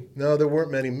weren't many. No, there weren't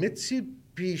many.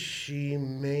 Mitsubishi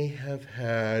may have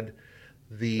had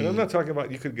the. And I'm not talking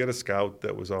about you could get a Scout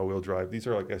that was all-wheel drive. These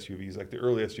are like SUVs. Like the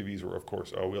early SUVs were, of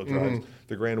course, all-wheel drives.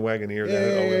 The Grand Wagoneer that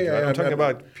had all-wheel drive. I'm talking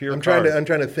about pure cars. I'm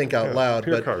trying to think out loud.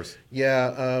 Pure but cars.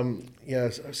 Yeah,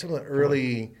 some of the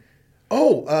early.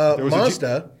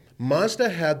 Mazda. Mazda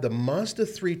had the Mazda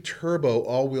 3 Turbo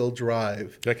all-wheel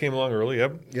drive. That came along early,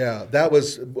 yep. Yeah, that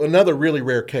was another really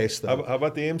rare case, though. How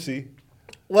about the AMC?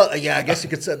 Well, yeah, I guess you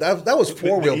could say that was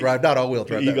four-wheel drive, not all-wheel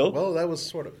drive. Eagle? Well, that was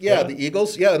sort of the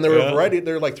Eagles. Yeah, and there were a variety.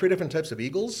 There were like 3 different types of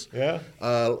Eagles. Yeah,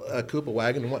 a coupe, a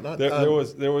wagon, and whatnot.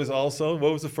 There was also,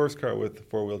 what was the first car with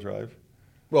 4-wheel drive?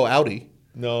 Well, Audi.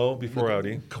 No, before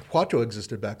Audi. Quattro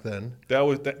existed back then. The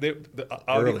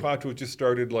Audi Early. Quattro just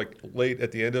started like late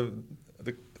at the end of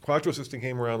the Quattro system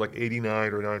came around like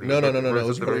 89 or 90. No. It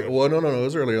was earlier. Well, no. It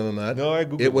was earlier than that. No, I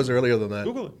Googled it. Was earlier than that.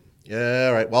 Google it. Yeah,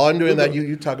 all right. While I'm doing Google that,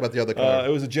 you talk about the other car.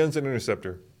 It was a Jensen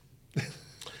Interceptor.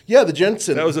 Yeah, the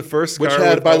Jensen. That was the first car which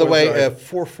had, with by the all-wheel way, drive. a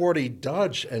 440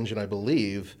 Dodge engine, I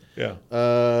believe. Yeah.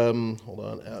 Hold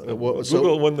on.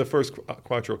 Google when the first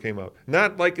Quattro came out.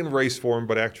 Not like in race form,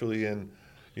 but actually in,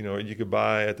 you could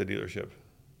buy at the dealership.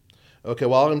 Okay,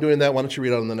 while I'm doing that, why don't you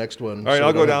read on the next one? All right, so I'll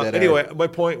we go don't have down. dead air. Anyway, my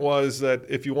point was that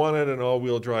if you wanted an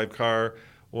all-wheel drive car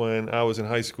when I was in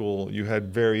high school, you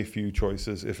had very few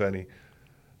choices, if any.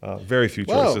 Very few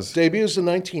choices. Debuts in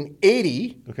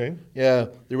 1980. Okay. Yeah,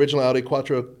 the original Audi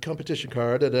Quattro competition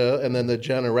car, and then the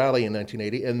Generali in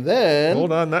 1980, and then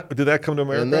Hold on, did that come to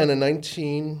America? and then in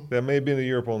 19. That may have been a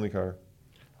Europe-only car.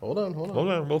 Hold on. Hold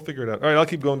on, we'll figure it out. All right, I'll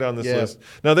keep going down this Yeah. list.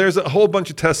 Now, there's a whole bunch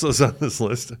of Teslas on this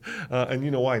list, and you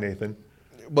know why, Nathan?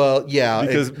 Well, yeah,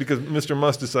 Because Mr.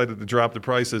 Musk decided to drop the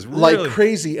prices like really.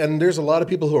 crazy, and there's a lot of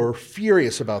people who are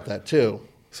furious about that too.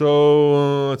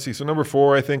 So let's see. So number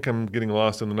 4, I think I'm getting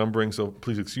lost in the numbering, so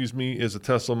please excuse me, is a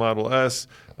Tesla Model S,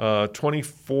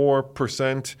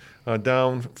 24%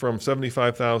 down from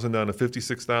 75,000 down to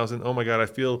 56,000. Oh my God, I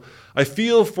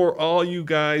feel for all you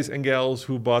guys and gals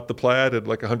who bought the Plaid at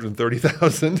like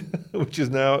 130,000, which is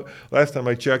now, last time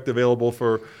I checked, available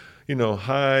for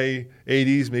high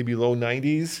 80s, maybe low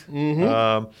 90s.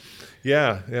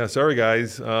 Yeah. Sorry,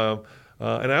 guys.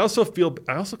 And I also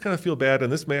kind of feel bad,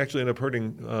 and this may actually end up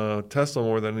hurting Tesla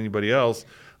more than anybody else,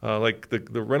 like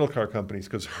the rental car companies,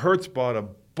 because Hertz bought a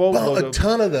boatload, a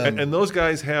ton of them, and those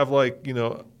guys have like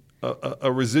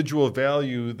a residual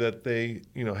value that they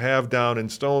have down in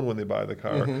stone when they buy the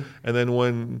car, and then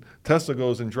when Tesla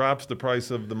goes and drops the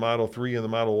price of the Model 3 and the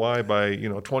Model Y by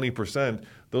 20%.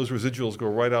 Those residuals go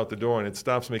right out the door, and it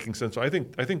stops making sense. So I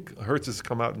think Hertz has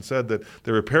come out and said that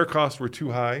the repair costs were too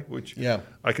high, which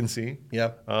I can see.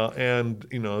 Yeah. And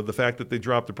the fact that they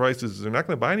dropped the prices, they're not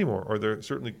going to buy anymore, or they're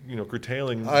certainly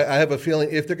curtailing. I have a feeling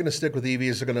if they're going to stick with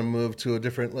EVs, they're going to move to a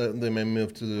different. They may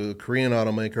move to the Korean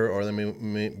automaker, or they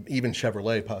may even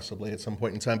Chevrolet possibly at some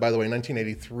point in time. By the way,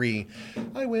 1983,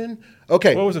 I win.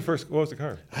 Okay. What was the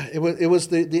car? It was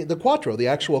the Quattro, the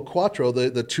actual Quattro,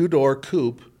 the 2-door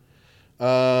coupe.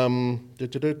 Right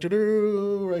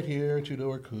here,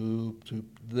 2-door coupe,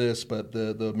 this, but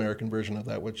the American version of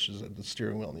that, which is the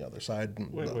steering wheel on the other side.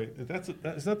 Wait,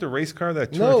 is that the race car, that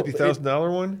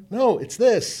 $250,000 one? No, it's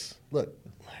this. Look,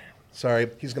 sorry,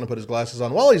 he's going to put his glasses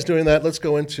on. While he's doing that, let's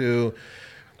go into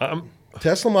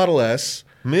Tesla Model S.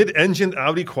 Mid-engine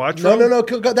Audi Quattro? No,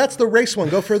 that's the race one.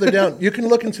 Go further down. You can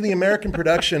look into the American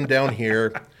production down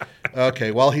here,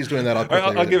 Okay, while he's doing that, I'll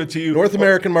quickly I'll give it to you. North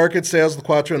American market sales of the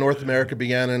Quattro in North America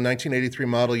began in 1983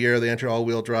 model year. They entered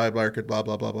all-wheel drive market, blah,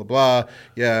 blah, blah, blah, blah.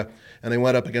 Yeah, and they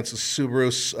went up against the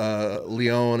Subaru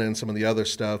Leon and some of the other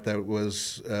stuff that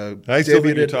was I still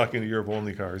think you're talking to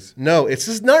Europe-only cars. No, it's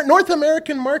just not North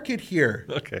American market here.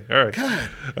 Okay, all right. God.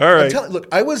 All right. Look,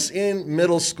 I was in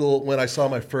middle school when I saw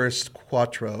my first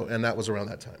Quattro, and that was around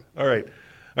that time. All right.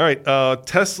 All right.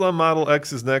 Tesla Model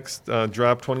X is next.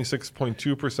 Dropped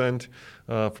 26.2%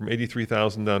 from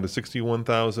 83,000 down to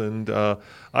 61,000. I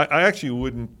actually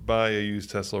wouldn't buy a used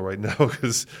Tesla right now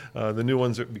because the new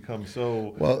ones have become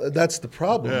so. Well, that's the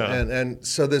problem, Yeah. and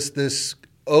so this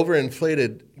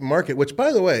overinflated market. Which,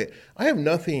 by the way, I have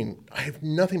nothing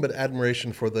but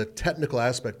admiration for the technical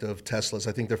aspect of Teslas.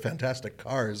 I think they're fantastic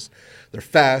cars. They're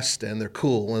fast and they're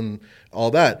cool and all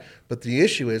that. But the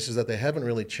issue is that they haven't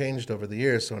really changed over the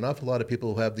years. So an awful lot of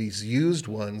people who have these used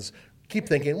ones keep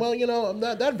thinking, well,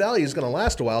 that value is going to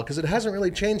last a while because it hasn't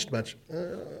really changed much.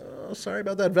 Sorry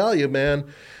about that value, man,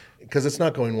 because it's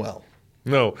not going well.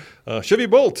 No. Chevy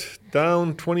Bolt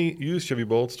down 20 used Chevy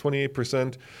Bolts,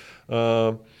 28%.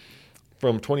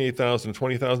 From 28,000 to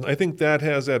 20,000. I think that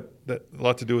has that a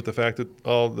lot to do with the fact that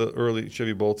all the early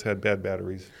Chevy Bolts had bad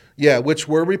batteries. Yeah, which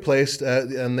were replaced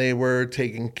and they were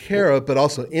taken care of, but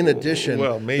also in addition,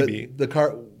 well, maybe the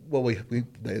car. Well,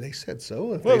 they said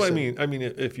so. Well, I mean,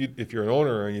 if you're an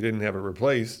owner and you didn't have it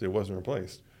replaced, it wasn't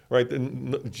replaced. Right,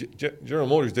 then General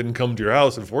Motors didn't come to your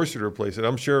house and force you to replace it.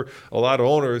 I'm sure a lot of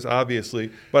owners,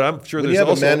 obviously, but I'm sure when there's you have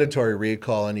also a mandatory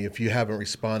recall, and if you haven't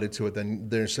responded to it, then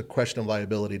there's a question of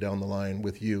liability down the line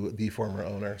with you, the former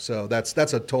owner. So that's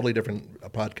a totally different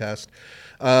podcast.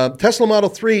 Tesla Model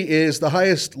 3 is the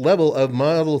highest level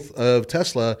of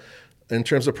Tesla in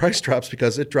terms of price drops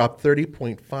because it dropped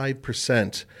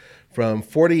 30.5% from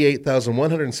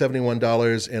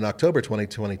 $48,171 in October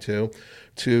 2022.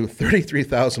 To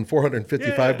 $33,455 in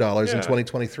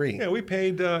 2023. Yeah, we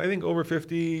paid I think over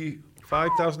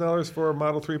 $55,000 for a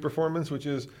Model 3 Performance, which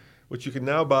you can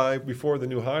now buy before the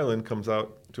new Highland comes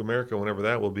out to America, whenever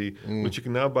that will be, which you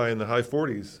can now buy in the high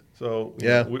 40s. So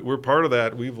yeah, we're part of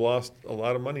that. We've lost a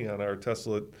lot of money on our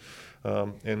Tesla,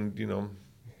 and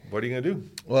what are you going to do?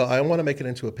 Well, I want to make it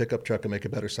into a pickup truck and make a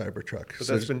better Cybertruck. But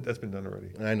that's been done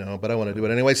already. I know, but I want to do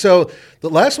it anyway. So the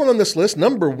last one on this list,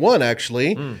 number one,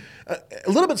 actually, a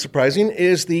little bit surprising,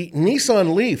 is the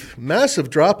Nissan Leaf. Massive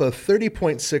drop of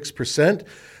 30.6%.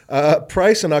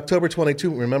 Price in October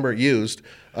 22, remember used,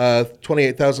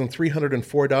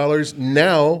 $28,304.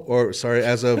 Now,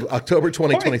 as of October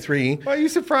 2023. Why are you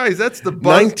surprised? That's the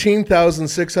buzz.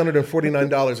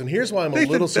 $19,649. And here's why I'm a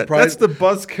little surprised. That's the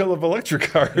buzzkill of electric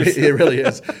cars. It really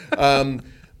is.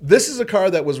 This is a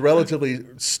car that was relatively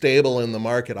stable in the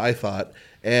market, I thought.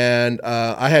 And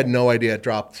I had no idea it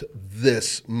dropped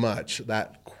this much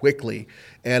that quickly.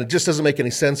 And it just doesn't make any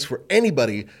sense for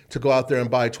anybody to go out there and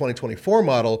buy a 2024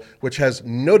 model, which has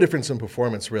no difference in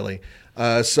performance, really.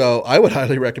 So I would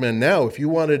highly recommend now, if you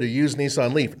wanted to use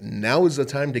Nissan Leaf, now is the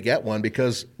time to get one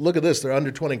because look at this, they're under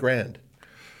 20 grand.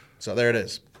 So there it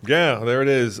is. Yeah, there it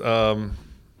is.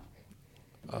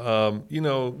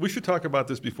 We should talk about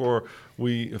this before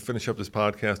we finish up this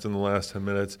podcast in the last 10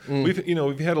 minutes.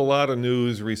 We've had a lot of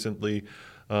news recently.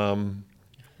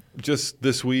 Just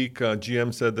this week,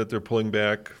 GM said that they're pulling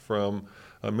back from.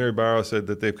 Mary Barra said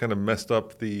that they've kind of messed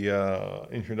up the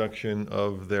introduction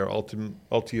of their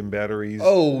Ultium batteries.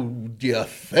 Oh, do you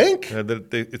think?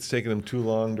 That it's taken them too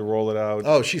long to roll it out.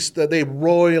 Oh, they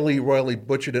royally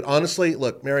butchered it. Honestly,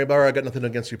 look, Mary Barra, I got nothing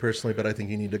against you personally, but I think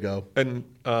you need to go. And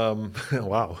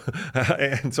wow,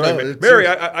 and sorry, Mary,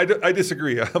 I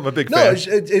disagree. I'm a big fan. No,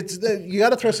 you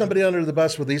got to throw somebody under the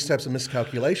bus with these types of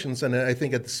miscalculations, and I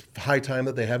think it's high time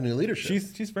that they have new leadership.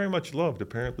 She's very much loved.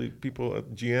 Apparently, people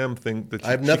at GM think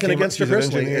that. I have nothing against her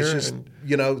personally. It's just,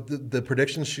 the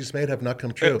predictions she's made have not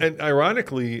come true. And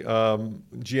ironically,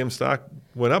 GM stock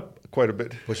went up quite a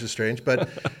bit. Which is strange. But,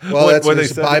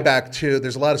 there's a buyback too.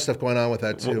 There's a lot of stuff going on with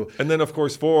that too. And then, of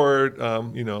course, Ford,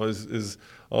 is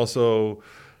also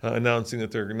announcing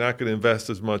that they're not going to invest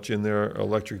as much in their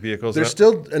electric vehicles. They're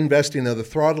still investing, though. They're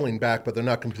throttling back, but they're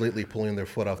not completely pulling their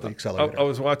foot off the accelerator. I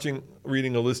was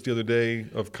reading a list the other day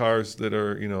of cars that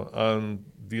are, on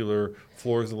dealer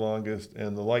floors the longest,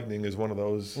 and the Lightning is one of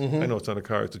those. I know it's not a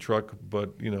car, it's a truck,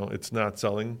 but it's not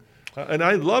selling. And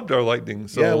I loved our Lightning.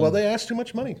 So yeah, well, they asked too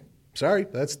much money. Sorry,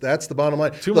 that's the bottom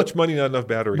line. Too much money, not enough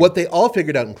battery. What they all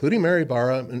figured out, including Mary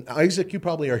Barra and Isaac, you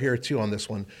probably are here too on this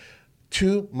one.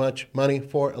 too much money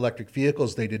for electric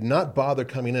vehicles. They did not bother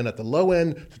coming in at the low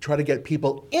end to try to get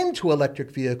people into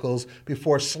electric vehicles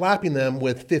before slapping them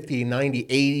with $50, $90,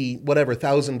 $80, whatever,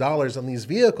 $1,000 on these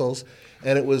vehicles.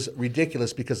 And it was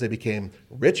ridiculous because they became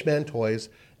rich man toys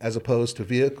as opposed to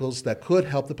vehicles that could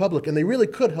help the public. And they really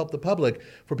could help the public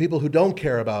for people who don't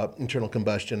care about internal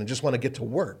combustion and just want to get to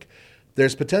work.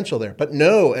 There's potential there. But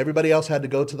no, everybody else had to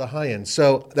go to the high end.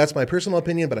 So that's my personal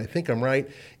opinion, but I think I'm right.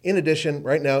 In addition,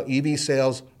 right now, EV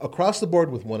sales across the board,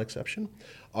 with one exception,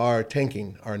 are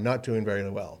tanking, are not doing very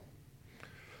well.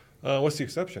 What's the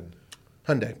exception?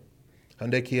 Hyundai.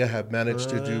 Hyundai Kia have managed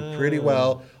to do pretty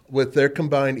well with their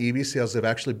combined EV sales. They've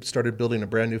actually started building a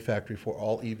brand new factory for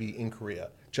all EV in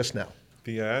Korea just now.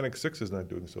 The Ioniq 6 is not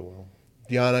doing so well.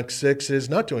 The Ioniq 6 is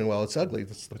not doing well. It's ugly.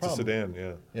 That's the problem. It's a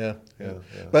sedan, yeah. Yeah.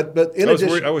 But in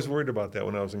addition, I was worried about that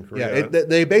when I was in Korea. Yeah,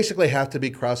 they basically have to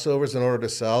be crossovers in order to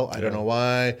sell. I don't know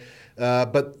why.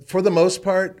 But for the most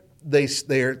part, they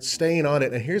are staying on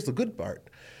it. And here's the good part.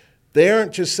 They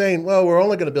aren't just saying, well, we're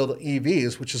only going to build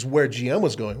EVs, which is where GM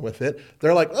was going with it.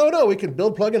 They're like, oh, no, we can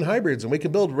build plug-in hybrids and we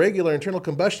can build regular internal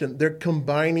combustion. They're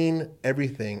combining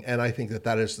everything, and I think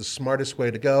that is the smartest way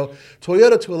to go.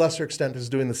 Toyota, to a lesser extent, is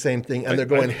doing the same thing, and they're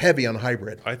going heavy on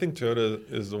hybrid. I think Toyota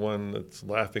is the one that's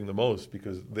laughing the most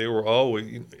because they were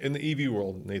always, in the EV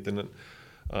world, Nathan,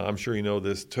 I'm sure you know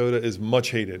this, Toyota is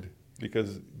much hated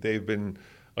because they've been,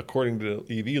 according to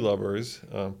EV lovers,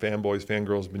 fanboys,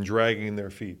 fangirls, been dragging their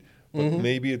feet. But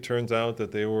maybe it turns out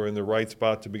that they were in the right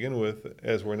spot to begin with,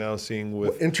 as we're now seeing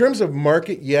with... In terms of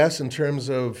market, yes. In terms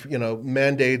of,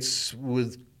 mandates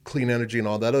with clean energy and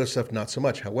all that other stuff, not so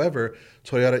much. However,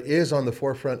 Toyota is on the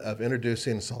forefront of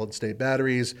introducing solid-state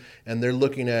batteries, and they're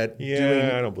looking at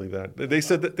I don't believe that. They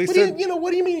said that...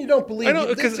 what do you mean you don't believe? I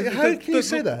don't, how can you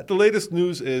say that? The latest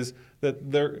news is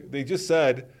that they just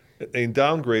said... They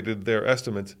downgraded their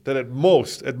estimates that at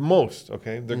most,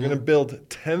 okay, they're going to build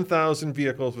 10,000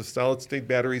 vehicles with solid-state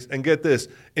batteries, and get this,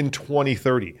 in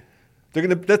 2030.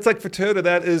 That's like for Toyota,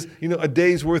 that is, a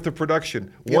day's worth of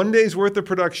production. Yep. 1 day's worth of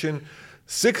production,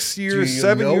 6 years,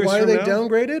 7 years from now. Do you know why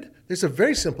they downgraded? There's a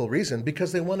very simple reason,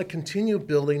 because they want to continue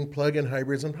building plug-in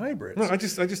hybrids and hybrids. No, I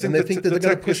just think that the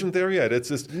tech isn't there yet. It's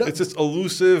this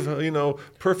elusive,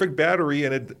 perfect battery,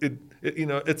 and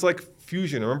it's like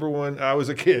fusion. I remember when I was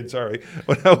a kid,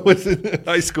 when I was in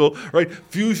high school, right?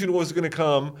 Fusion was going to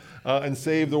come and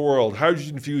save the world.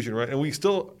 Hydrogen fusion, right? And we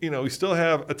still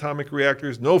have atomic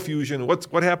reactors, no fusion.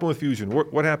 What happened with fusion?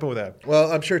 What happened with that?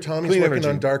 Well, I'm sure Tommy's working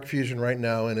on dark fusion right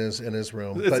now in his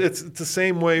room. It's the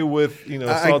same way with,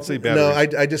 solid-state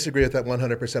batteries. No, I disagree with that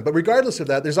 100%. But regardless of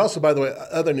that, there's also, by the way,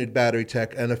 other new battery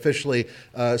tech, and officially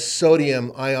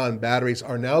sodium-ion batteries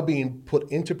are now being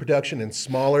put into production in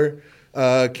smaller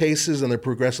cases, and they're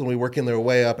progressively working their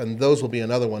way up, and those will be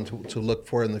another one to look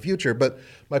for in the future. But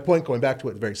my point, going back to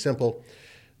it, is very simple.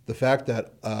 The fact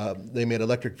that they made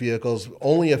electric vehicles,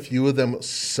 only a few of them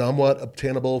somewhat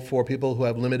obtainable for people who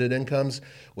have limited incomes,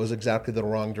 was exactly the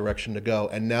wrong direction to go.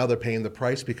 And now they're paying the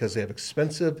price because they have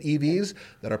expensive EVs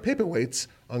that are paperweights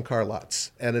on car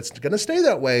lots. And it's going to stay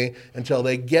that way until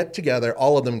they get together,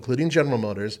 all of them, including General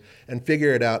Motors, and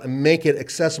figure it out and make it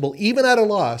accessible, even at a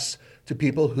loss, to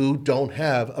people who don't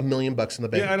have $1 million in the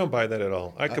bank. Yeah, I don't buy that at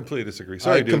all. I completely disagree.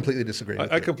 Sorry, dude. Completely disagree.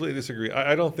 I completely disagree.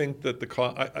 I don't think that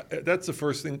that's the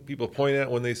first thing people point at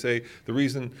when they say the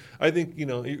reason. I think,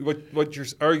 what you're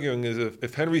arguing is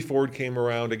if Henry Ford came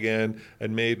around again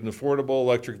and made an affordable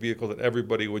electric vehicle that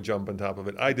everybody would jump on top of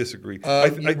it. I disagree.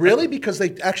 Really? Because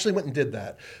they actually went and did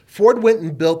that. Ford went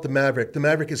and built the Maverick. The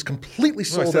Maverick is completely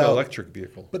sold out. I said electric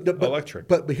vehicle. Electric.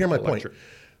 But hear my point.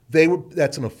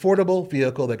 That's an affordable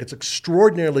vehicle that gets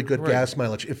extraordinarily good gas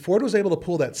mileage. If Ford was able to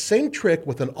pull that same trick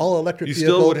with an all-electric vehicle... You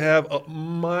still would have a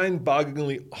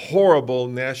mind-bogglingly horrible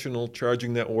national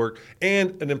charging network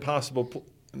and an impossible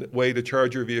way to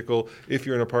charge your vehicle if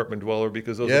you're an apartment dweller,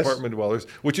 because those apartment dwellers,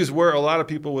 which is where a lot of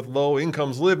people with low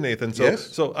incomes live, Nathan.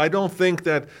 So I don't think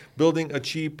that building a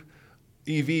cheap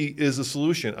EV is a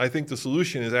solution. I think the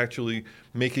solution is actually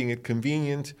making it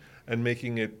convenient and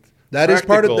making it That is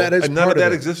part of that. And none of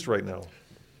that exists right now.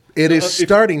 It is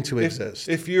starting to exist.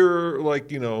 If you're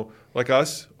like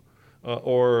us,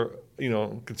 or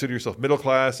consider yourself middle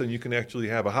class and you can actually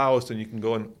have a house and you can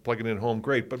go and plug it in at home,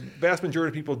 great. But vast majority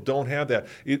of people don't have that.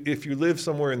 If you live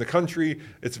somewhere in the country,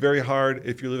 it's very hard.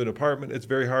 If you live in an apartment, it's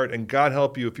very hard. And God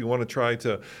help you if you want to try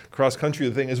to cross country.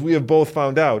 The thing is, we have both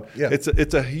found out,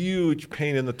 it's a huge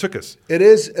pain in the tuchus. It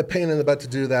is a pain in the butt to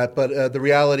do that, but the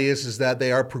reality is that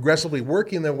they are progressively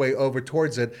working their way over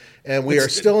towards it, and we are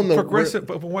still in the progressive.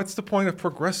 But what's the point of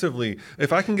progressively?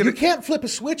 If I can get you can't flip a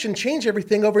switch and change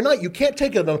everything overnight. You can't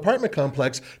take an apartment apartment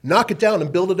complex, knock it down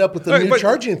and build it up with a new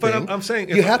charging thing. I'm saying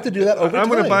you have to do that over time. I'm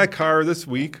going to buy a car this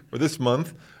week or this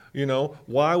month.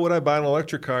 Why would I buy an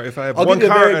electric car if I have I'll one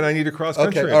car and I need to cross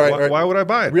country? Okay, all right. Why would I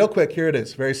buy it? Real quick, here it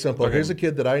is. Very simple. Okay. Here's a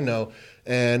kid that I know,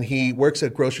 and he works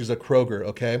at groceries at Kroger,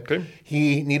 okay?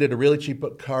 He needed a really cheap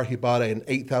car. He bought an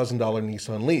 $8,000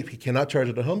 Nissan Leaf. He cannot charge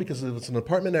it at home because it's an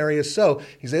apartment area, so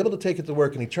he's able to take it to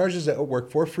work, and he charges it at work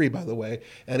for free, by the way,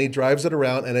 and he drives it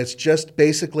around, and it's just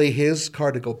basically his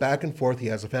car to go back and forth. He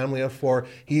has a family of 4.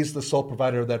 He's the sole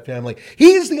provider of that family.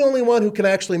 He's the only one who can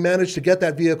actually manage to get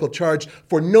that vehicle charged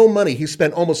for no money. He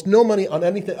spent almost no money on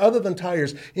anything other than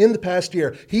tires in the past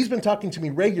year. He's been talking to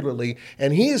me regularly,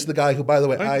 and he is the guy who, by the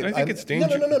way, I think it's dangerous.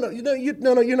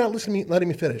 No, you're not letting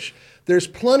me finish. There's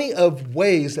plenty of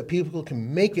ways that people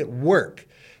can make it work,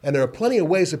 and there are plenty of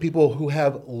ways that people who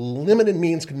have limited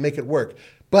means can make it work.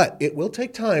 But it will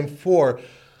take time for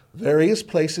various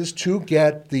places to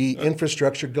get the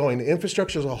infrastructure going. The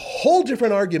infrastructure is a whole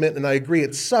different argument, and I agree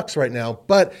it sucks right now,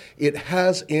 but it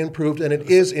has improved, and it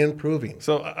is improving.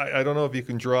 So I don't know if you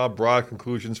can draw broad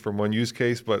conclusions from one use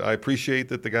case, but I appreciate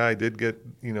that the guy did get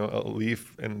a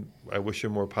Leaf, and I wish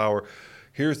him more power.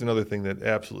 Here's another thing that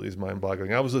absolutely is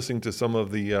mind-boggling. I was listening to some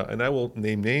of the, and I will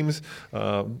name names,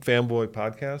 fanboy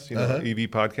podcasts, EV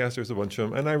podcasts. There's a bunch of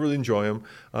them, and I really enjoy them.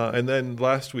 And then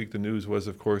last week, the news was,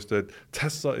 of course, that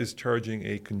Tesla is charging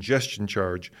a congestion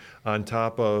charge on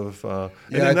top of. I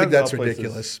think that's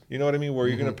ridiculous. You know what I mean? Where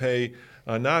you're going to pay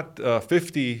not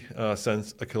 50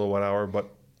 cents a kilowatt hour, but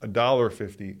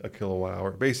 $1.50 a kilowatt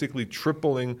hour, basically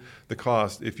tripling the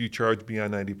cost if you charge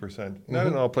beyond 90%. Not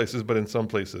in all places, but in some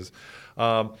places.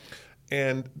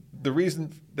 And the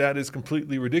reason that is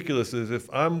completely ridiculous is if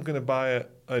I'm going to buy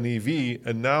an EV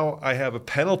and now I have a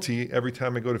penalty every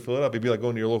time I go to fill it up, it'd be like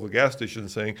going to your local gas station and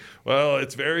saying, well,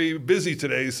 it's very busy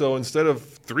today, so instead of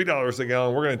 $3 a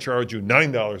gallon, we're going to charge you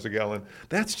 $9 a gallon.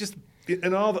 That's just...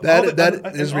 And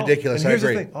that is ridiculous. I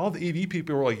agree. The thing, all the EV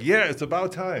people were like, "Yeah, it's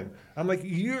about time." I'm like,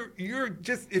 "You're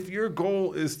just if your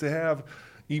goal is to have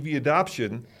EV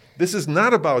adoption, this is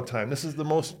not about time. This is the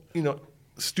most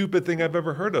stupid thing I've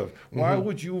ever heard of. Why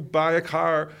would you buy a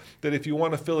car that if you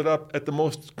want to fill it up at the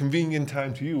most convenient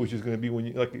time to you, which is going to be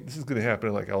when this is going to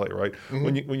happen in LA, right?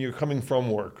 When you're coming from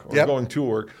work or going to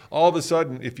work, all of a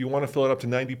sudden, if you want to fill it up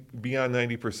to beyond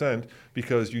 90%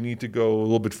 because you need to go a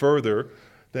little bit further,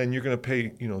 then you're going to pay,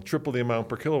 triple the amount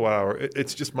per kilowatt hour.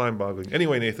 It's just mind-boggling.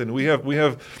 Anyway, Nathan, we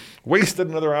have wasted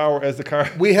another hour as the car.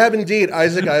 We have indeed.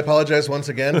 Isaac, I apologize once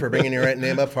again for bringing your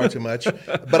name up far too much.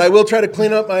 But I will try to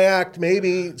clean up my act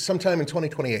maybe sometime in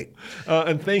 2028.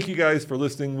 And thank you guys for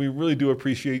listening. We really do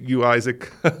appreciate you, Isaac.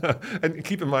 And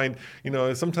keep in mind,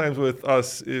 sometimes with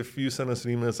us, if you send us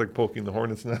an email, it's like poking the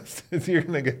hornet's nest. You're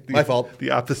going to get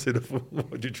the opposite of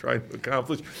what you're trying to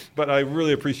accomplish. But I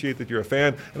really appreciate that you're a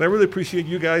fan. And I really appreciate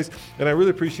you guys. And I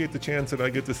really appreciate the chance that I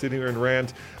get to sit here and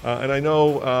rant. And I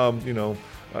know,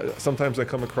 sometimes I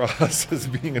come across as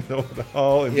being a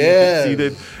know-it-all and being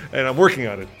conceited, and I'm working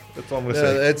on it. That's all I'm going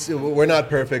to say. We're not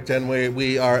perfect, and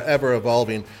we are ever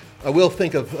evolving. I will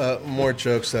think of more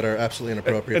jokes that are absolutely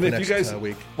inappropriate for next week. And if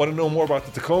you guys want to know more about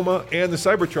the Tacoma and the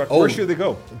Cybertruck, where should they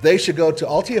go? They should go to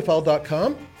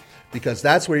altfl.com because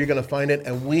that's where you're going to find it,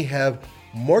 and we have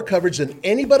more coverage than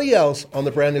anybody else on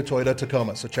the brand new Toyota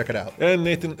Tacoma, so check it out. And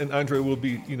Nathan and Andre will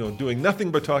be, doing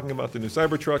nothing but talking about the new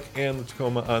Cybertruck and the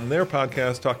Tacoma on their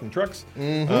podcast, Talking Trucks.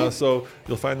 So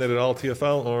you'll find that at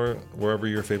AllTFL or wherever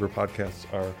your favorite podcasts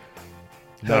are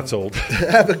not sold.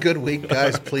 Have a good week,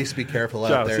 guys. Please be careful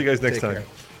out there. See you guys next time.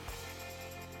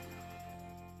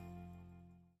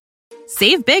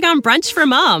 Save big on brunch for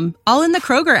mom, all in the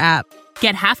Kroger app.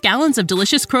 Get half gallons of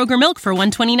delicious Kroger milk for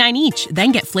 $1.29 each.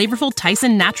 Then get flavorful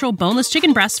Tyson natural boneless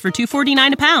chicken breasts for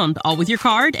 $2.49 a pound, all with your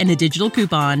card and a digital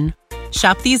coupon.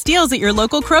 Shop these deals at your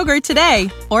local Kroger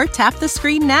today, or tap the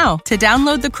screen now to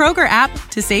download the Kroger app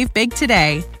to save big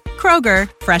today. Kroger,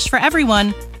 fresh for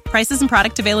everyone. Prices and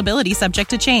product availability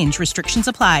subject to change. Restrictions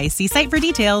apply. See site for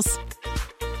details.